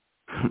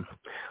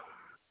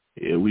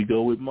 Here we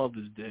go with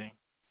Mother's Day.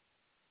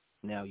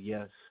 Now,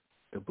 yes,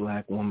 the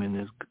black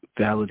woman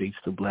validates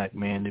the black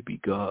man to be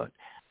God.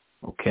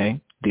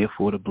 Okay?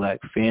 Therefore, the black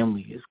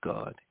family is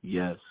God.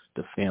 Yes,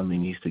 the family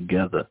needs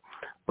together.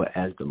 But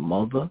as the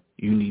mother,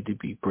 you need to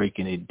be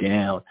breaking it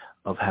down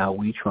of how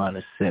we trying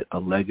to set a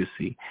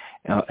legacy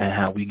and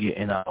how we get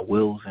in our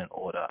wills in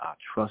order, our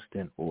trust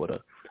in order,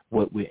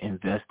 what we're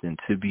investing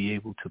to be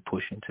able to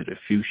push into the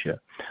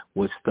future,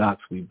 what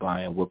stocks we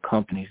buying, what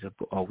companies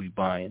are we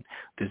buying.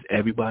 Does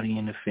everybody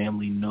in the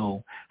family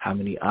know how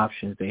many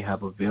options they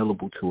have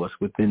available to us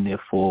within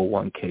their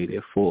 401k,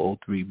 their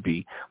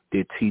 403b,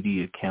 their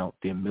TD account,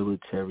 their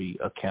military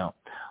account?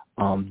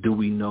 Do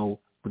we know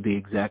the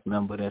exact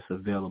number that's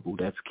available?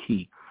 That's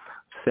key.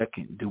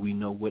 Second, do we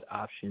know what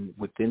option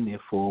within their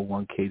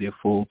 401k, their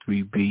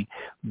 403b,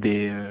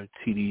 their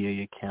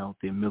TDA account,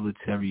 their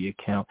military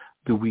account,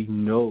 do we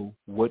know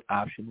what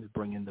option is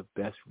bringing the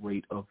best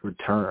rate of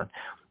return?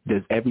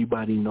 Does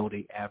everybody know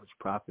their average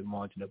profit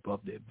margin above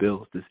their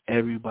bills? Does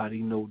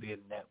everybody know their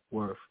net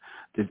worth?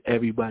 Does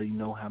everybody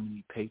know how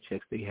many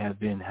paychecks they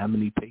have in, how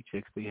many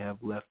paychecks they have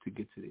left to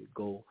get to their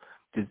goal?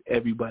 Does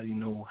everybody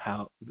know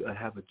how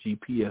have a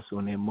GPS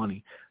on their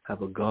money,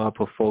 have a guard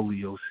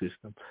portfolio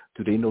system?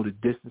 Do they know the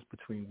distance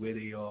between where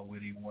they are,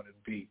 where they want to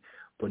be?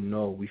 But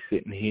no, we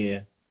sitting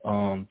here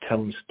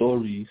telling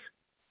stories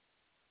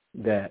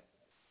that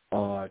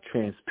are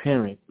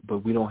transparent,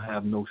 but we don't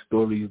have no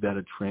stories that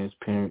are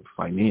transparent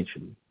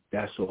financially.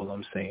 That's all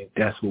I'm saying.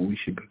 That's what we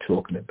should be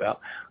talking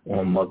about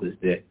on Mother's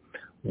Day.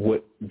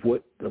 What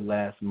the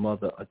last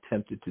mother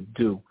attempted to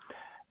do,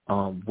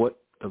 what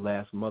the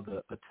last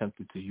mother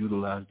attempted to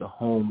utilize the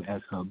home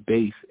as her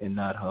base and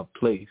not her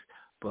place,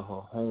 but her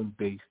home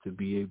base to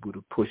be able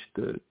to push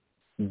the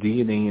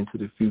DNA into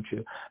the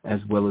future as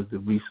well as the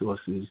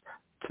resources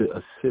to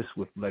assist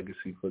with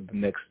legacy for the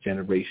next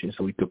generation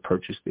so we could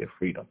purchase their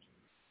freedom.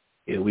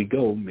 Here we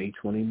go, May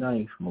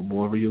 29th,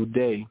 Memorial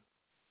Day.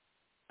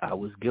 I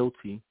was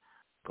guilty.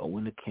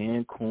 Going to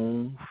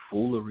Cancun,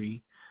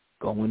 foolery.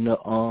 Going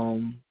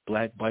to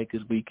Black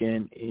Bikers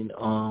Weekend in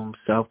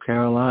South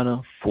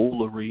Carolina,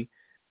 foolery.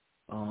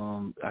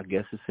 I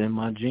guess it's in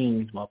my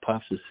genes. My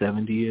pops is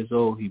 70 years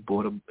old. He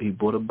bought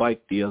a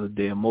bike the other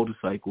day, a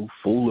motorcycle,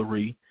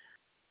 foolery.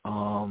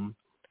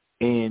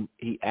 And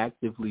he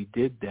actively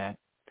did that.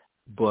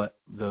 But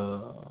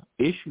the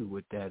issue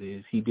with that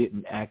is he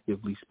didn't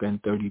actively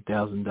spend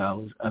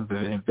 $30,000 of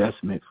an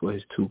investment for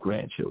his 2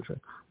 grandchildren.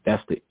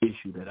 That's the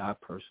issue that I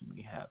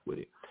personally have with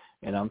it.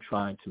 And I'm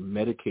trying to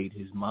medicate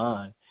his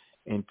mind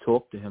and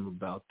talk to him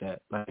about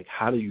that. Like,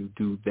 how do you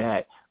do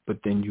that,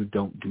 but then you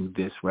don't do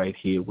this right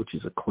here, which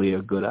is a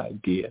clear, good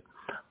idea.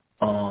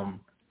 Okay,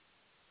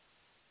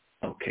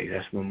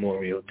 that's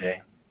Memorial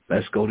Day.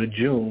 Let's go to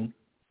June.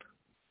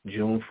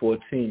 June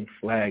 14th,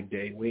 Flag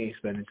Day. We ain't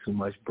spending too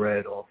much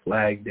bread on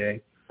Flag Day.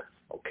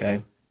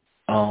 Okay.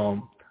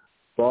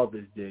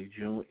 Father's Day,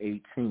 June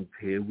 18th.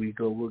 Here we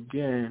go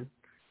again.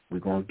 We're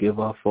going to give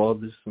our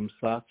fathers some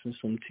socks and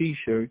some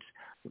T-shirts.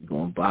 We're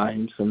going to buy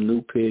him some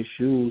new pair of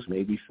shoes,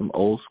 maybe some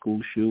old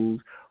school shoes.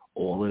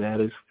 All of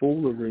that is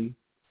foolery.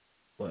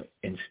 But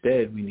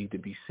instead, we need to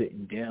be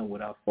sitting down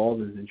with our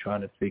fathers and trying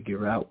to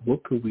figure out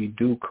what could we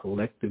do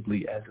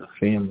collectively as a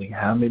family.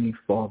 How many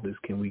fathers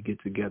can we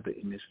get together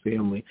in this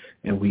family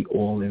and we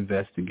all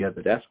invest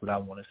together? That's what I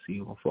want to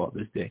see on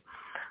Father's Day.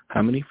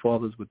 How many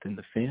fathers within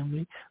the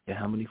family, and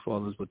how many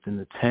fathers within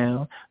the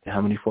town, and how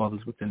many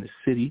fathers within the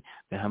city,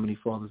 and how many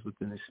fathers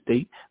within the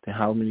state, and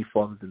how many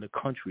fathers in the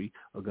country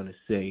are going to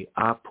say,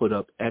 I put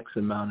up X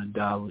amount of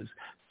dollars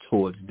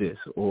towards this,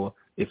 or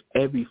if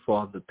every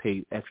father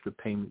paid extra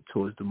payment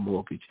towards the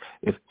mortgage,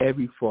 if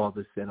every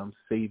father said I'm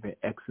saving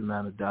X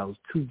amount of dollars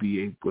to be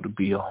able to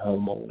be a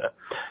homeowner,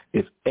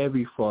 if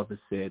every father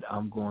said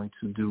I'm going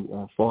to do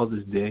on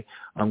Father's Day,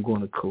 I'm going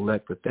to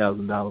collect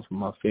 $1,000 from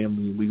my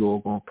family, and we all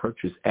going to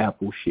purchase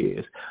Apple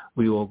shares,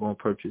 we all going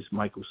to purchase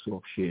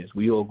Microsoft shares,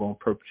 we all going to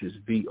purchase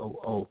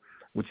VOO,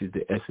 which is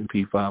the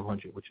S&P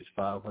 500, which is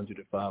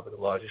 505 of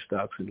the largest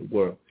stocks in the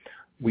world.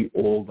 We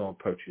all going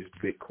to purchase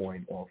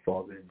Bitcoin on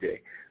Father's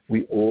Day.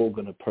 We all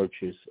going to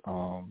purchase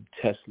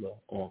Tesla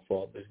on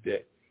Father's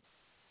Day.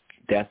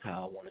 That's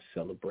how I want to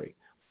celebrate.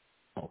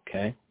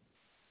 Okay?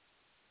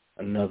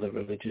 Another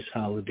religious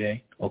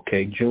holiday.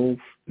 Okay,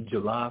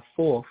 July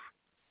 4th.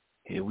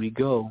 Here we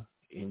go.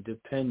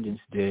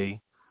 Independence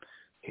Day.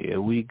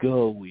 Here we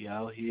go. We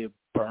out here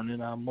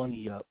burning our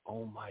money up.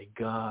 Oh, my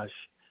gosh.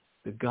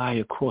 The guy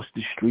across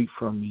the street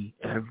from me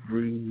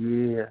every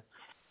year,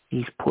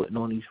 he's putting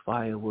on these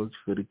fireworks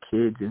for the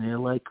kids, and they're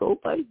like, oh,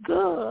 my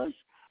gosh.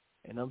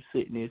 And I'm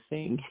sitting there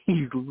saying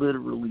he's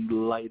literally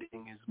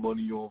lighting his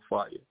money on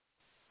fire.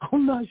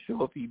 I'm not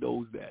sure if he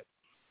knows that.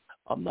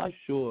 I'm not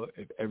sure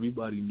if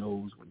everybody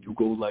knows when you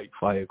go light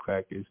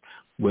firecrackers,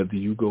 whether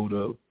you go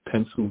to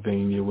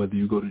Pennsylvania, whether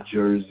you go to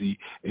Jersey,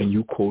 and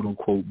you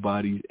quote-unquote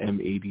buy these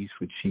M80s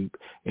for cheap,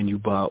 and you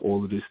buy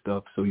all of this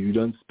stuff. So you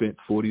done spent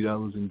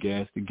 $40 in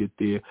gas to get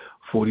there,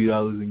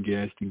 $40 in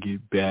gas to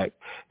get back.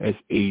 That's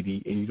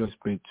 $80, and you done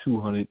spent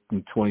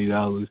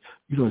 $220.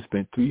 You done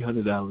spent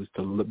 $300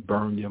 to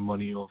burn your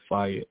money on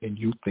fire, and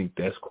you think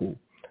that's cool.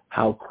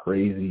 How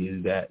crazy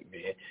is that,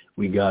 man?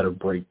 We got to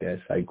break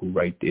that cycle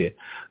right there.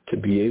 To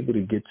be able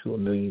to get to $1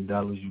 million,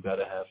 you got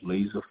to have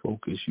laser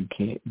focus. You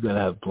got to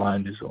have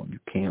blinders on. You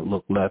can't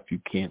look left. You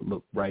can't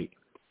look right.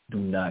 Do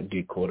not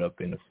get caught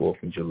up in the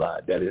 4th of July.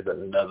 That is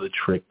another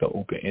trick the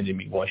open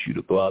enemy wants you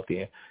to go out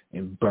there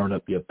and burn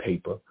up your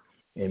paper.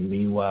 And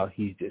meanwhile,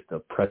 he's just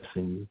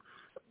oppressing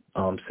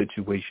you,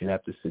 situation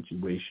after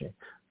situation.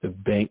 The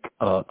bank,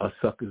 a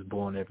sucker's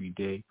born every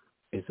day.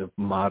 Is a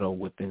motto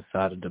within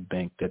inside of the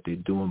bank that they're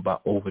doing by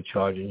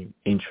overcharging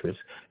interest.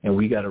 And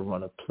we got to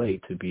run a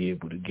play to be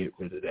able to get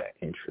rid of that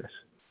interest.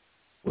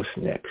 What's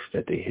next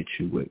that they hit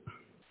you with?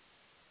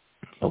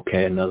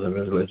 Okay, another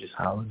religious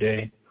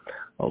holiday.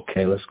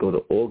 Okay, let's go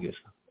to August.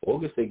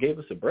 August, they gave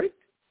us a break?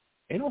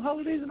 Ain't no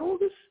holidays in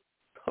August?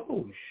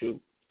 Oh,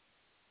 shoot.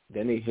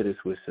 Then they hit us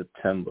with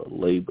September,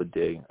 Labor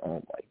Day.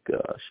 Oh, my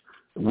gosh.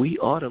 We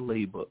are the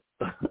labor.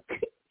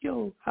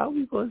 Yo, how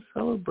we going to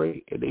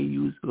celebrate and they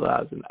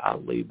utilizing our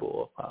labor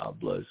of our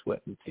blood,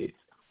 sweat, and tears?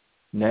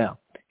 Now,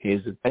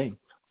 here's the thing.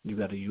 You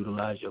got to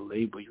utilize your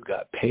labor. You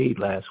got paid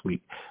last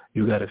week.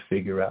 You got to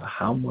figure out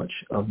how much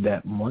of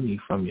that money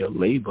from your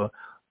labor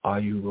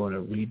are you going to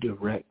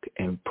redirect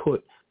and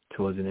put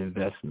towards an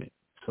investment.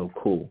 So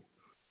cool.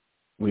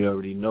 We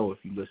already know if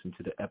you listen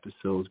to the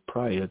episodes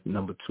prior,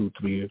 number 2,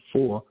 3, and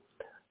 4,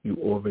 you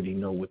already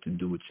know what to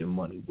do with your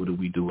money. What do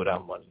we do with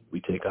our money?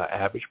 We take our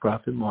average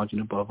profit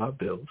margin above our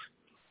bills,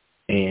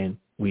 and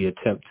we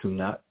attempt to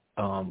not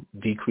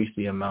decrease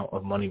the amount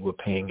of money we're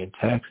paying in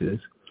taxes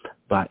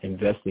by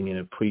investing in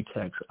a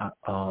pre-tax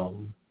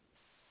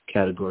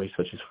category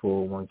such as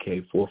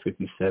 401k,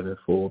 457,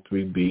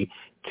 403b,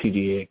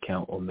 TDA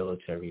account, or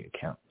military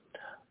account.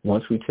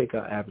 Once we take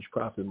our average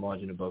profit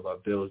margin above our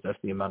bills, that's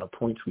the amount of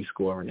points we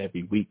score in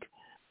every week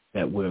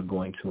that we're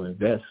going to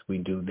invest. We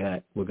do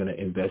that. We're going to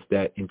invest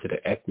that into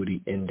the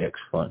equity index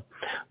fund.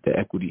 The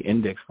equity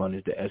index fund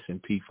is the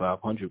S&P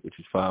 500, which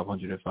is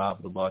 505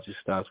 of the largest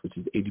stocks, which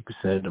is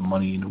 80% of the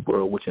money in the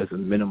world, which as a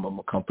minimum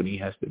a company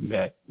has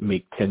to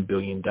make $10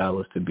 billion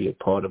to be a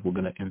part of. We're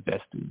going to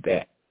invest in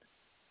that.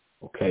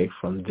 Okay,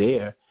 from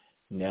there,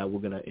 now we're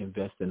going to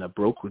invest in a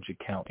brokerage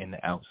account in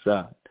the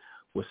outside.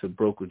 What's a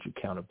brokerage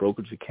account? A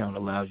brokerage account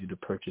allows you to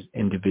purchase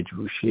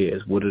individual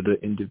shares. What are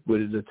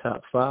the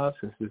top 5?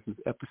 Since this is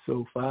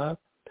episode 5,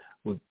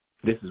 well,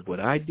 this is what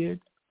I did.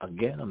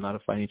 Again, I'm not a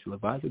financial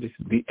advisor.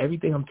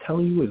 Everything I'm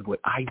telling you is what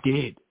I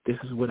did. This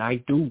is what I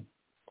do.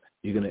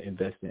 You're going to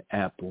invest in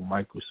Apple,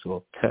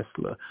 Microsoft,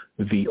 Tesla,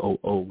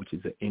 VOO, which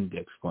is an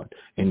index fund.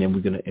 And then we're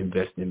going to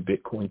invest in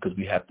Bitcoin because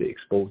we have to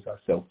expose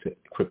ourselves to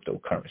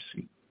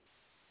cryptocurrency.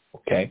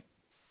 Okay?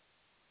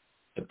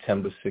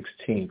 September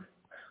 16th.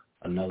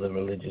 Another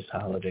religious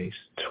holiday.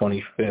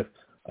 25th,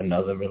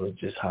 another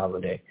religious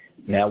holiday.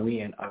 Now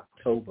we in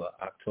October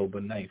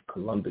 9th,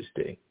 Columbus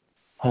Day.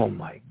 Oh,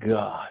 my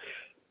gosh.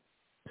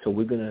 So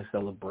we're going to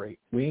celebrate.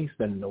 We ain't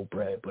spending no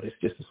bread, but it's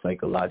just a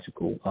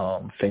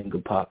psychological finger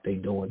pop they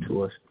doing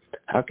to us.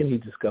 How can you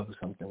discover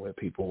something where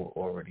people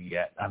are already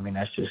at? I mean,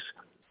 that's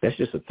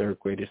just a third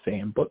grader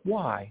saying, but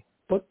why?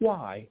 But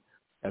why?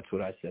 That's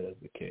what I said as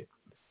a kid.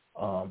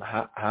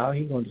 How are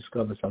you going to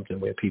discover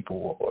something where people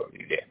were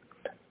already there?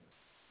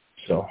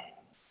 So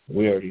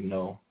we already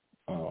know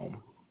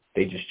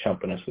they just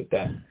chumping us with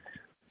that.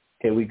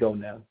 Here we go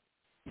now.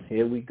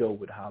 Here we go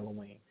with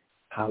Halloween.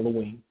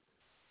 Halloween.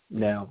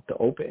 Now, the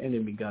open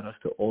enemy got us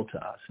to alter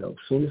ourselves.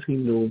 As soon as he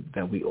knew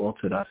that we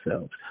altered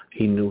ourselves,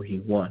 he knew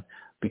he won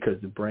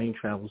because the brain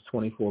travels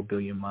 24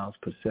 billion miles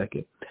per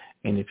second.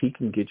 And if he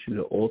can get you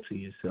to alter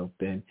yourself,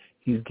 then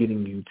he's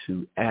getting you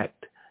to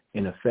act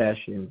in a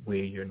fashion where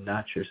you're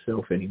not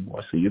yourself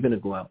anymore. So you're going to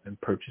go out and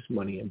purchase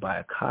money and buy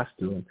a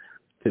costume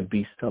to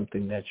be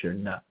something that you're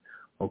not,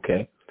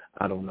 okay?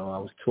 I don't know. I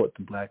was taught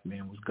the black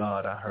man was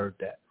God. I heard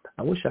that.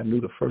 I wish I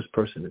knew the first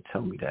person to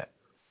tell me that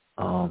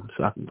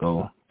so I can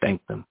go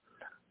thank them.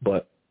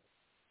 But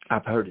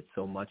I've heard it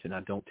so much, and I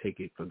don't take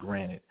it for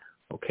granted,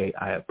 okay?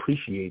 I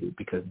appreciate it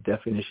because the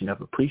definition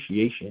of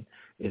appreciation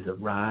is a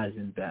rise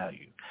in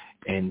value,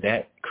 and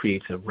that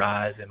creates a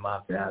rise in my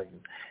value.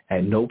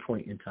 At no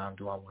point in time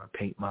do I want to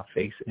paint my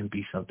face and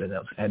be something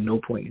else. At no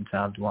point in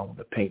time do I want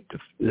to paint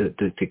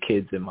the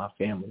kids in my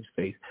family's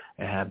face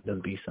and have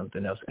them be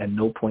something else. At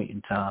no point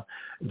in time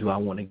do I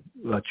want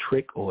a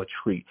trick or a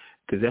treat,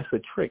 because that's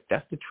a trick.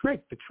 That's the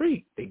trick, the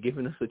treat. They're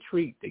giving us a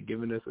treat. They're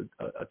giving us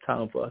a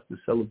time for us to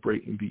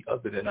celebrate and be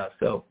other than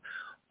ourselves.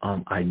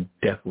 I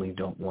definitely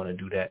don't want to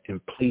do that,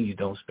 and please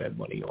don't spend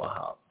money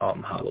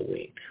on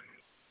Halloween.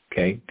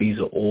 Okay, these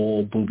are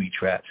all booby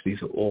traps.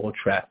 These are all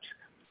traps.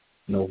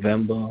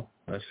 November,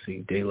 let's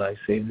see, daylight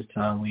savings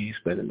time, we ain't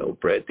spending no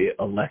bread there.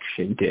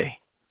 Election day.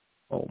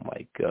 Oh,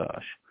 my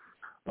gosh.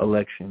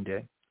 Election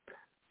day.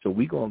 So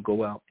we're going to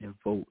go out and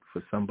vote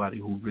for somebody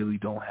who really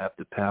don't have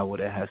the power,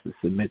 that has to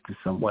submit to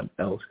someone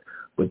else.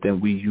 But then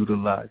we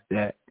utilize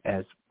that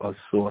as a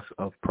source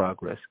of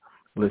progress.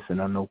 Listen,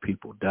 I know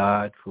people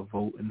died for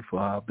voting, for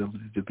our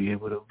ability to be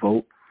able to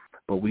vote,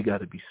 but we got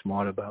to be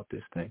smart about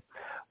this thing.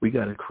 We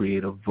got to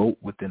create a vote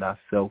within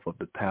ourselves of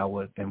the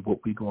power, and what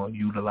we're going to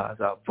utilize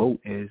our vote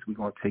is we're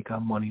going to take our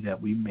money that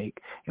we make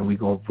and we're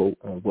going to vote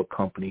on what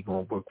company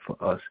going to work for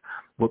us,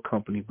 what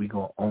company we're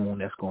going to own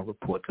that's going to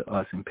report to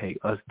us and pay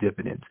us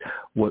dividends,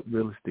 what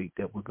real estate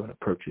that we're going to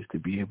purchase to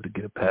be able to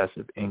get a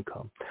passive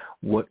income,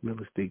 what real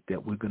estate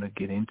that we're going to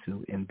get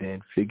into, and then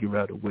figure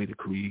out a way to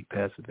create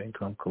passive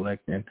income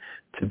collecting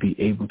to be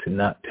able to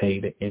not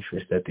pay the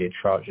interest that they're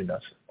charging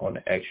us on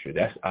the extra.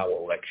 That's our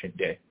election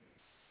day.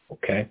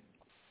 Okay?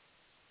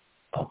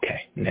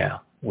 Okay,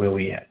 now, where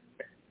we at?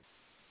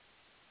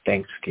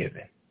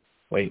 Thanksgiving.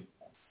 Wait,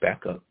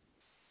 back up.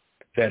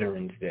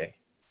 Veterans Day.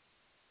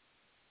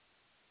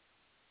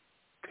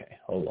 Okay,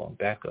 hold on,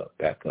 back up.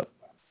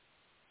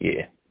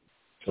 Yeah,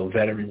 so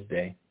Veterans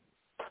Day.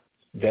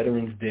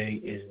 Veterans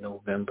Day is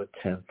November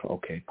 10th.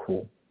 Okay,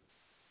 cool.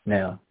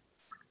 Now,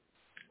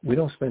 we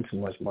don't spend too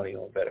much money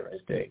on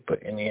Veterans Day,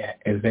 but in the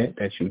event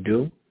that you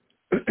do,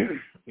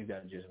 you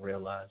got to just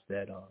realize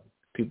that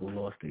people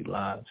lost their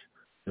lives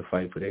to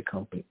fight for their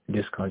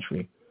this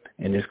country.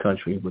 In this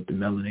country, with the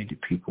melanated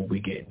people,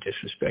 we getting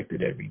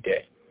disrespected every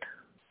day.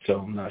 So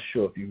I'm not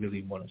sure if you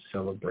really want to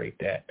celebrate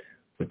that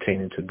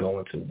pertaining to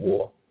going to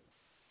war.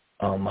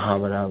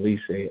 Muhammad Ali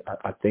say,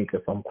 I think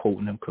if I'm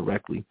quoting him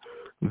correctly,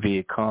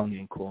 Viet Cong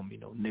ain't call me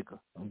no nigger.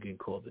 I'm getting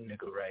called a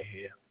nigger right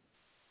here.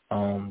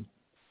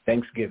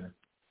 Thanksgiving.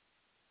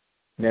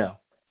 Now,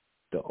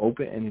 the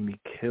open enemy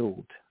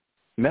killed.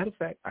 Matter of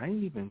fact, I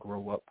didn't even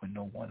grow up with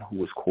no one who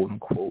was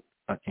quote-unquote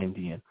an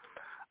Indian.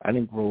 I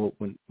didn't grow up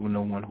with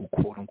no one who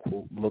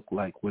quote-unquote looked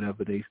like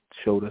whatever they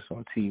showed us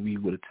on TV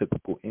what a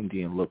typical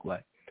Indian looked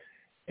like.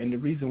 And the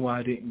reason why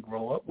I didn't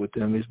grow up with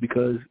them is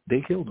because they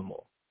killed them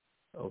all,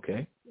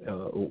 okay?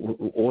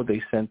 Or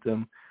they sent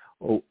them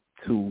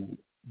to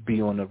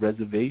be on a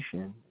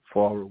reservation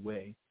far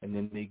away, and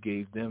then they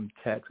gave them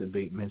tax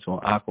abatements on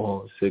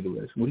alcohol and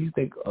cigarettes. What do you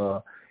think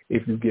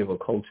if you give a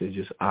culture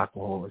just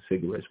alcohol and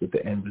cigarettes, what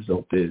the end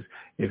result is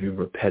if you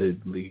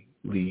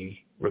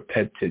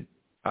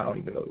I don't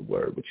even know the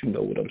word, but you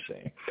know what I'm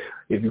saying.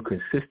 If you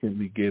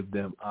consistently give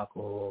them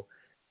alcohol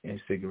and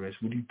cigarettes,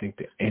 what do you think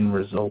the end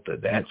result of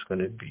that's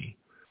going to be?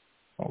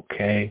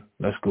 Okay,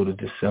 let's go to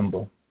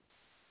December.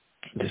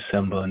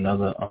 December,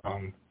 another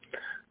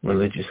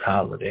religious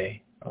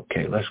holiday.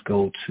 Okay, let's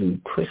go to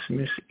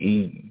Christmas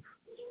Eve.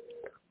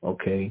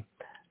 Okay,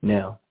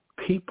 now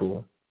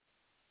people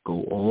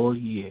go all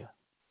year,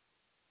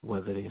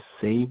 whether they're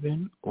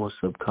saving or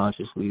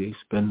subconsciously, they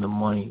spend the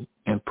money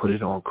and put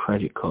it on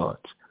credit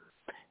cards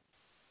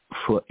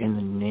for in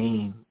the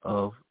name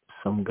of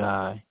some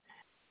guy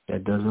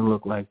that doesn't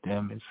look like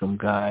them and some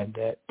guy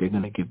that they're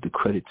going to give the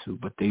credit to,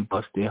 but they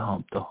bust their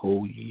hump the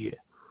whole year.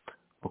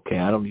 Okay,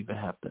 I don't even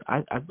have to.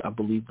 I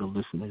believe the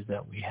listeners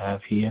that we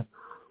have here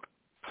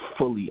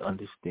fully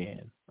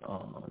understand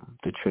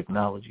the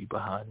technology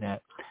behind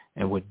that,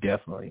 and we're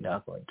definitely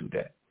not going to do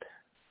that.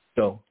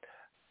 So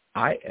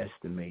I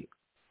estimate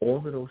all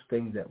of those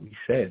things that we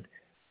said,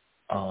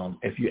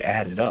 if you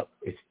add it up,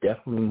 it's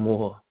definitely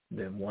more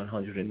than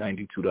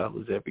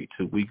 $192 every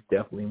 2 weeks,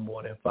 definitely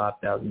more than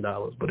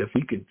 $5,000. But if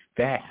we could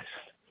fast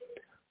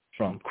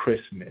from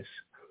Christmas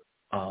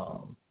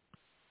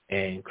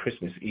and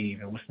Christmas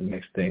Eve, and what's the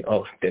next thing?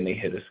 Oh, then they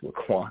hit us with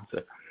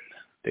Kwanzaa.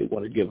 They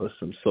want to give us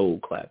some soul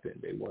clapping.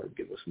 They want to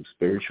give us some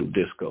spiritual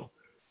disco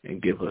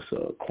and give us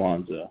a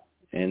Kwanzaa.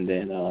 And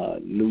then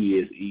New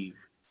Year's Eve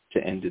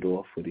to end it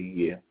off for the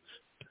year.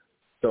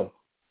 So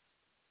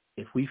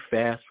if we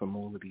fast from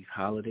all of these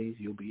holidays,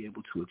 you'll be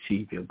able to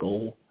achieve your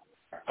goal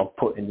of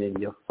putting in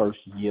your first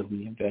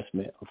yearly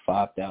investment of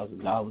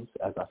 $5,000,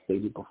 as I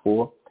stated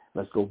before.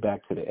 Let's go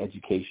back to the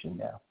education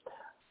now.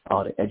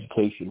 The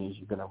education is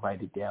you're going to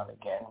write it down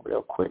again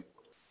real quick.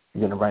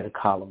 You're going to write a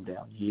column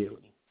down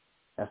yearly.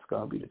 That's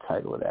going to be the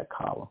title of that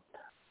column.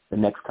 The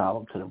next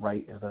column to the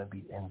right is going to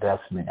be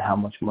investment, how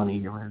much money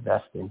you're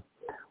investing.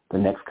 The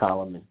next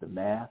column is the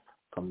math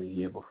from the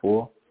year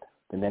before.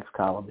 The next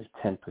column is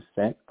 10%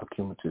 of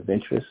cumulative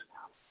interest.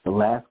 The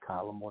last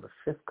column, or the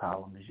fifth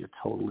column, is your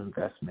total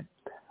investment.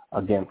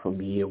 Again, from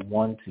year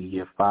 1 to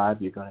year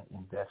 5, you're going to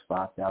invest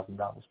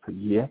 $5,000 per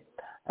year.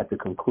 At the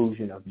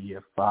conclusion of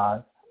year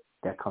 5,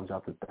 that comes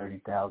out to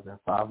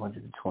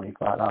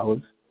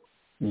 $30,525.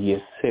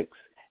 Year 6,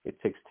 it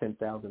takes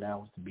 10,000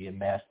 hours to be a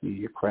master of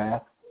your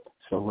craft.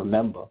 So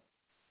remember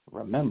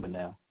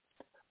now,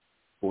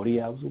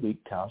 40 hours a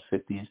week times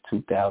 50 is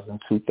 2,000.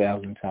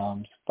 2,000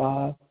 times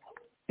 5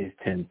 is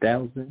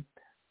 10,000.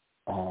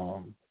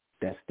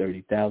 That's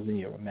 30,000.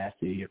 You're a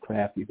master of your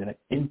craft. You're going to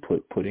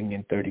putting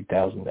in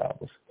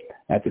 $30,000.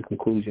 At the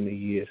conclusion of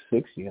year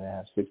 6, you're going to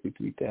have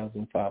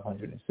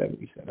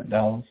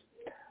 $63,577.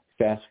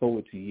 Fast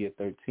forward to year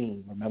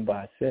 13. Remember,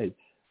 I said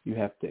you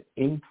have to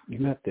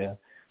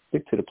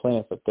stick to the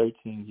plan for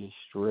 13 years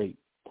straight,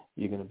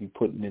 you're going to be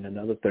putting in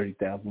another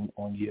 $30,000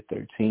 on year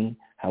 13.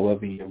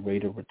 However, your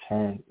rate of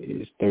return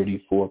is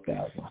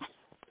 $34,000.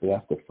 So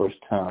that's the first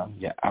time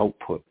your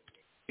output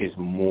is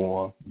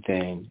more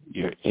than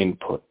your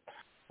input.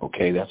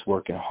 Okay, that's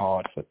working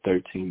hard for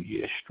 13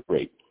 years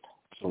straight.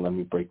 So let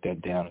me break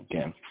that down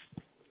again.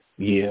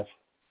 Year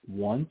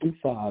 1 through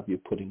 5, you're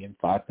putting in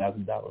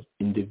 $5,000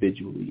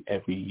 individually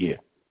every year.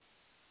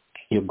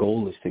 Your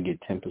goal is to get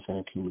 10%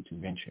 of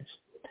cumulative interest.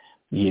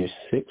 Year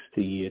 6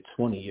 to year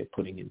 20, you're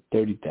putting in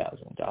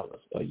 $30,000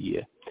 a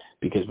year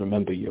because,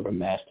 remember, you're a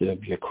master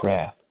of your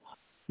craft.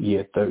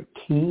 Year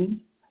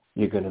 13,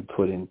 you're going to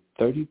put in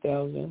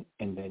 $30,000,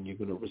 and then you're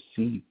going to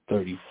receive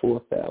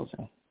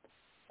 $34,000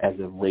 as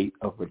a rate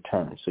of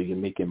return. So you're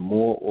making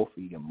more off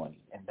of your money,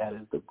 and that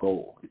is the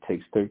goal. It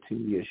takes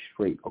 13 years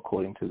straight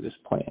according to this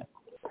plan.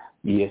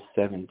 Year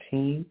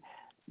 17,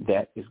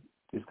 that is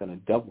going to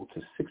double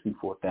to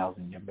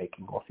 $64,000 you're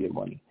making off your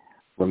money.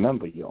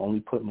 Remember, you're only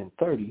putting in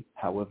 30.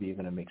 However, you're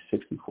going to make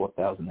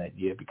 $64,000 that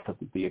year because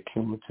of the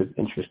accumulative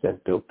interest that's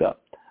built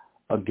up.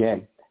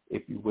 Again,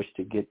 if you wish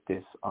to get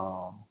this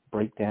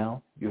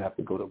breakdown, you have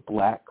to go to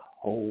Black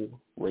Hole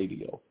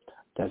Radio.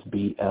 That's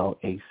BLACKWHOLE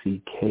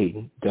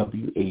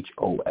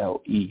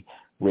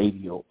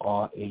Radio,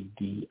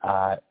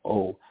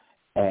 RADIO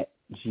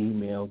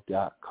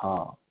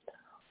 @gmail.com.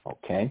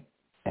 Okay,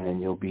 and then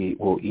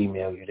we'll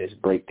email you this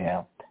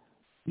breakdown.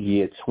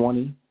 Year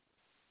 20.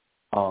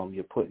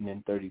 You're putting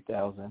in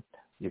 $30,000.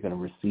 You're going to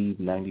receive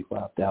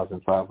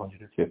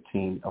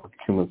 $95,515 of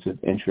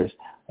cumulative interest,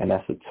 and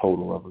that's a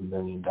total of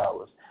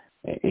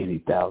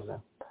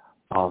 $1,080,000.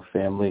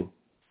 Family,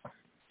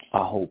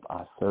 I hope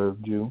I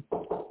served you.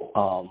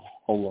 Hold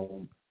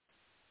on.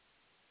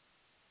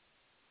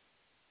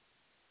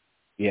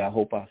 Yeah, I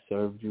hope I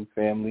served you,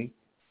 family,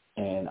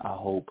 and I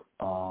hope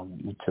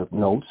you took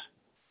notes.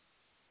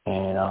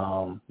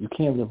 And you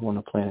can't live on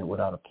a planet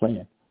without a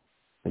plan.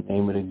 The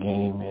name of the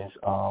game is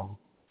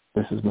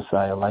this is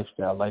Messiah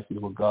Lifestyle. Life is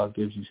what God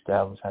gives you.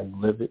 Style is how you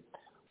live it.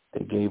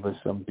 They gave us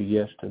some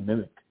BS to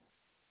mimic.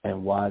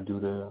 And why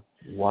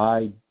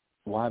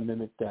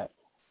mimic that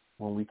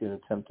when we can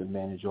attempt to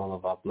manage all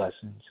of our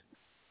blessings?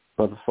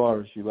 Brother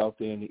Forrest, you out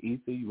there in the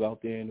ether? You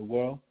out there in the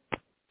world?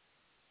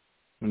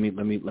 Let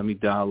me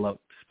dial up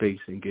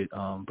space and get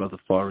Brother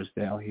Forrest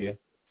down here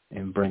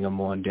and bring him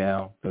on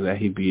down so that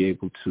he'd be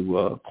able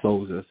to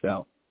close us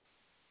out.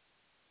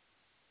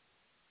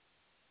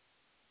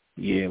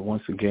 Yeah,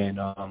 once again,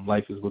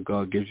 life is what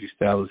God gives you.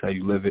 Style is how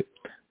you live it.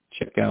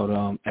 Check out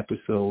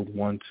episode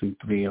 1, 2,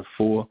 3, and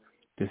 4.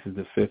 This is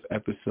the 5th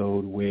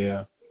episode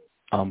where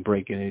I'm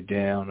breaking it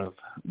down of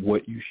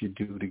what you should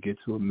do to get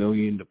to $1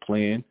 million, the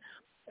plan,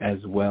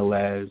 as well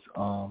as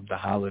the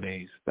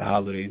holidays. The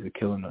holidays are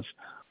killing us.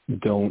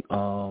 Don't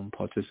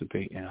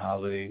participate in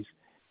holidays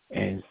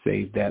and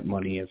save that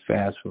money and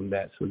fast from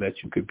that so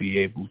that you could be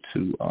able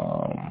to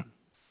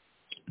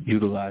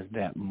utilize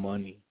that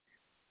money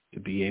to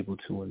be able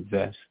to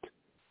invest.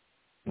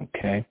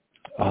 Okay?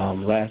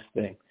 Last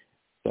thing.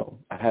 So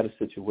I had a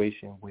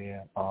situation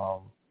where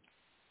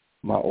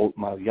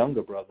my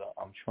younger brother,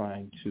 I'm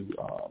trying to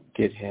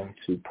get him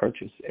to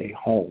purchase a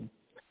home.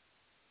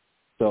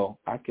 So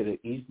I could have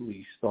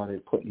easily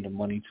started putting the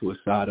money to a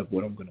side of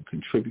what I'm going to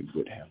contribute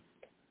with him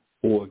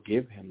or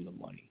give him the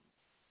money.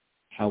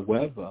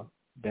 However,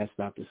 that's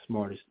not the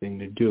smartest thing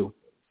to do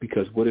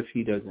because what if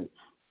he doesn't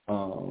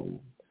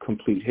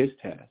complete his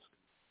task?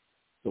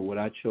 So what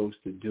I chose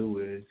to do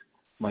is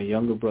my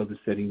younger brother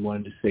said he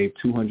wanted to save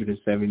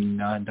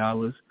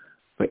 $279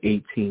 for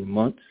 18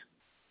 months.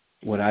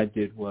 What I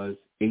did was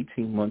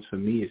 18 months for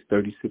me is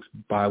 36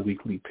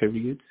 biweekly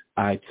periods.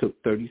 I took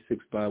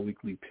 36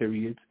 biweekly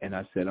periods, and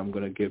I said I'm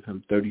going to give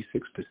him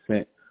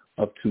 36%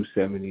 of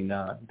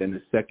 $279. Then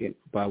the second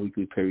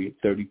biweekly period,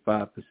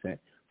 35%,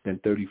 then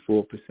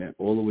 34%,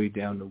 all the way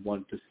down to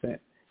 1%.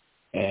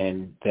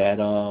 And that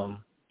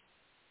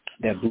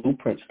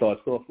blueprint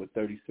starts off with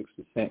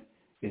 36%.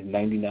 Is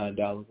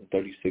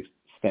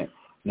 $99.36.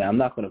 Now, I'm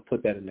not going to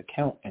put that in the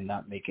account and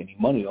not make any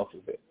money off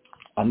of it.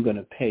 I'm going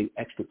to pay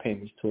extra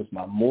payments towards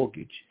my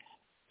mortgage.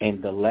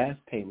 And the last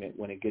payment,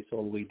 when it gets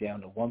all the way down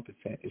to 1%,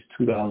 is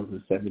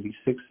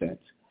 $2.76.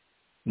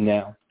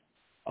 Now,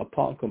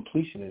 upon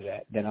completion of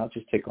that, then I'll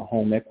just take a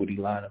home equity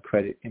line of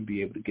credit and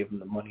be able to give him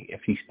the money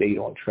if he stayed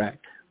on track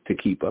to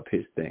keep up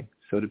his thing.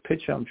 So the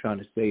picture I'm trying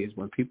to say is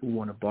when people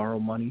want to borrow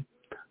money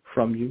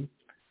from you,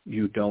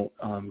 you don't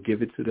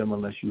give it to them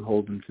unless you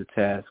hold them to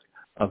task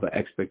of an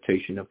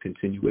expectation of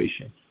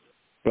continuation.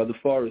 Brother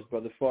Forrest,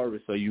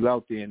 are you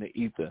out there in the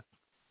ether?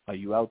 Are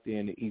you out there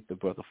in the ether,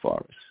 Brother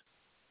Forrest?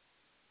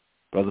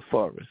 Brother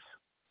Forrest.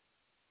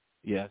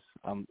 Yes,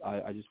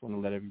 I just want to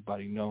let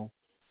everybody know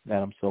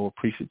that I'm so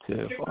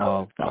appreciative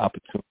of the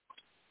opportunity.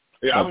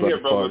 Yeah, I'm here,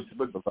 brother,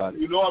 but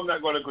you know I'm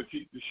not going to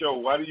critique the show.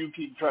 Why do you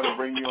keep trying to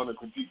bring me on to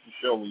critique the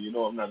show when you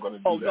know I'm not going to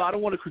do that? Oh, no, I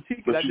don't want to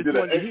critique it. I just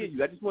wanted to hear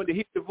you. I just wanted to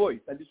hear your voice.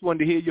 That was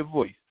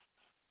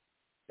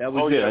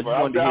it. I just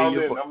wanted to hear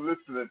your voice. I'm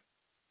listening.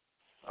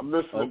 I'm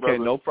listening, okay, brother.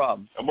 No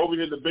problem. I'm over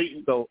here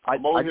debating. So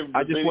I'm over here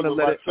debating with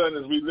my son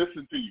as we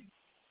listen to you.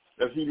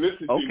 As we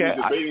listen to you, we're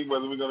debating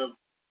whether we're going to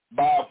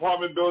buy an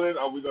apartment building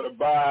or we're going to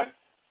buy,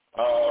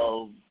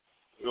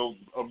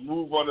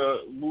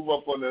 move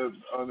up on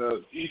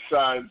the east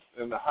side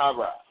in the high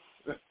rise.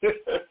 Do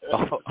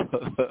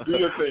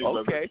your thing,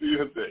 brother. Do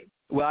your thing.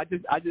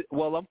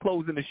 Well, I'm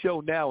closing the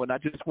show now, and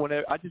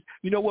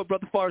you know what,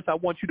 Brother Forrest, I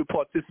want you to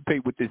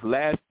participate with this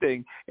last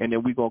thing, and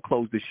then we're going to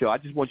close the show. I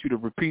just want you to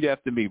repeat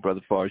after me,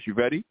 Brother Forrest. You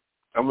ready?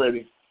 I'm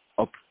ready.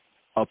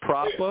 A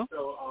proper.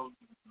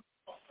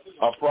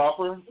 A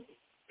proper.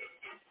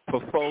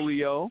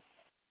 Portfolio.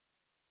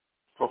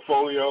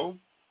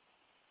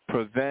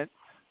 Prevents.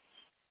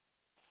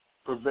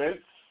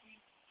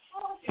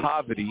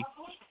 Poverty.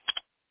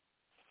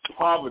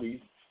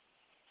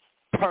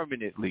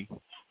 Permanently.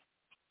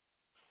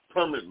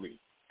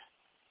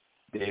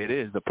 There it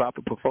is. The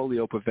proper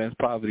portfolio prevents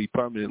poverty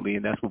permanently,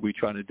 and that's what we're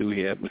trying to do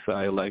here at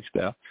Messiah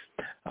Lifestyle.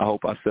 I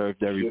hope I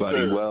served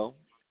everybody well,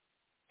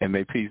 and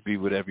may peace be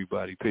with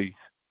everybody. Peace.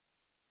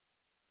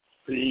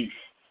 Peace.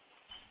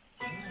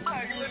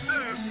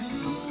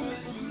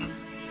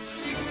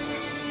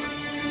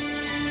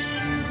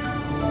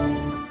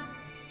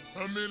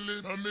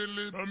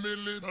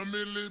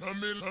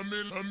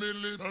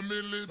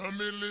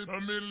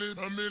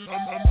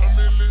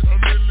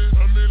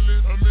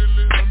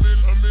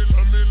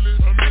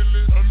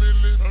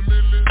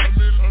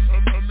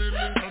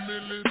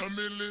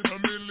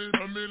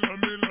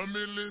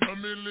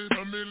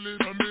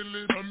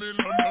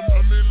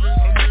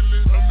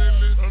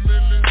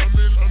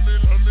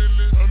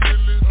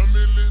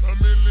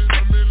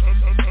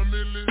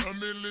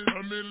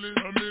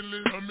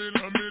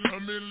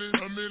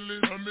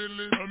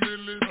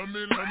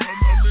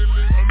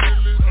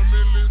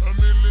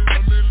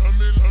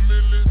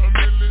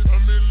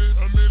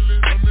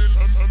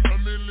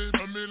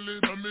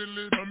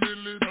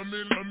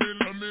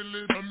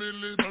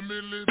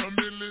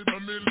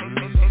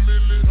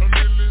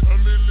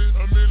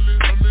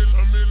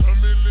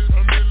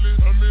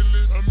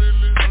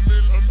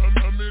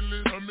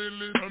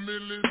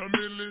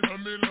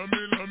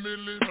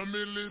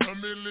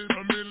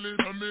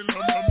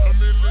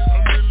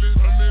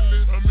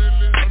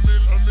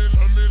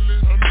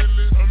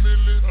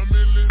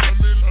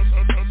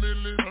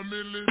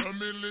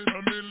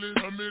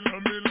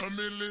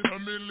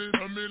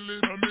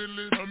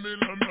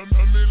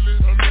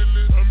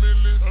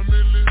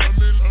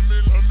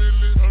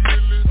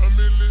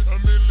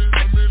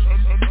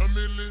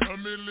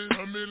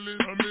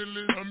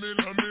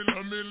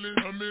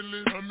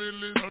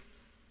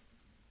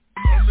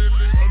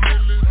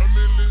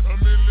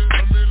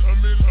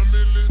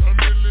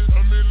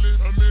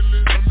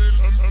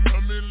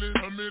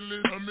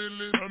 Amil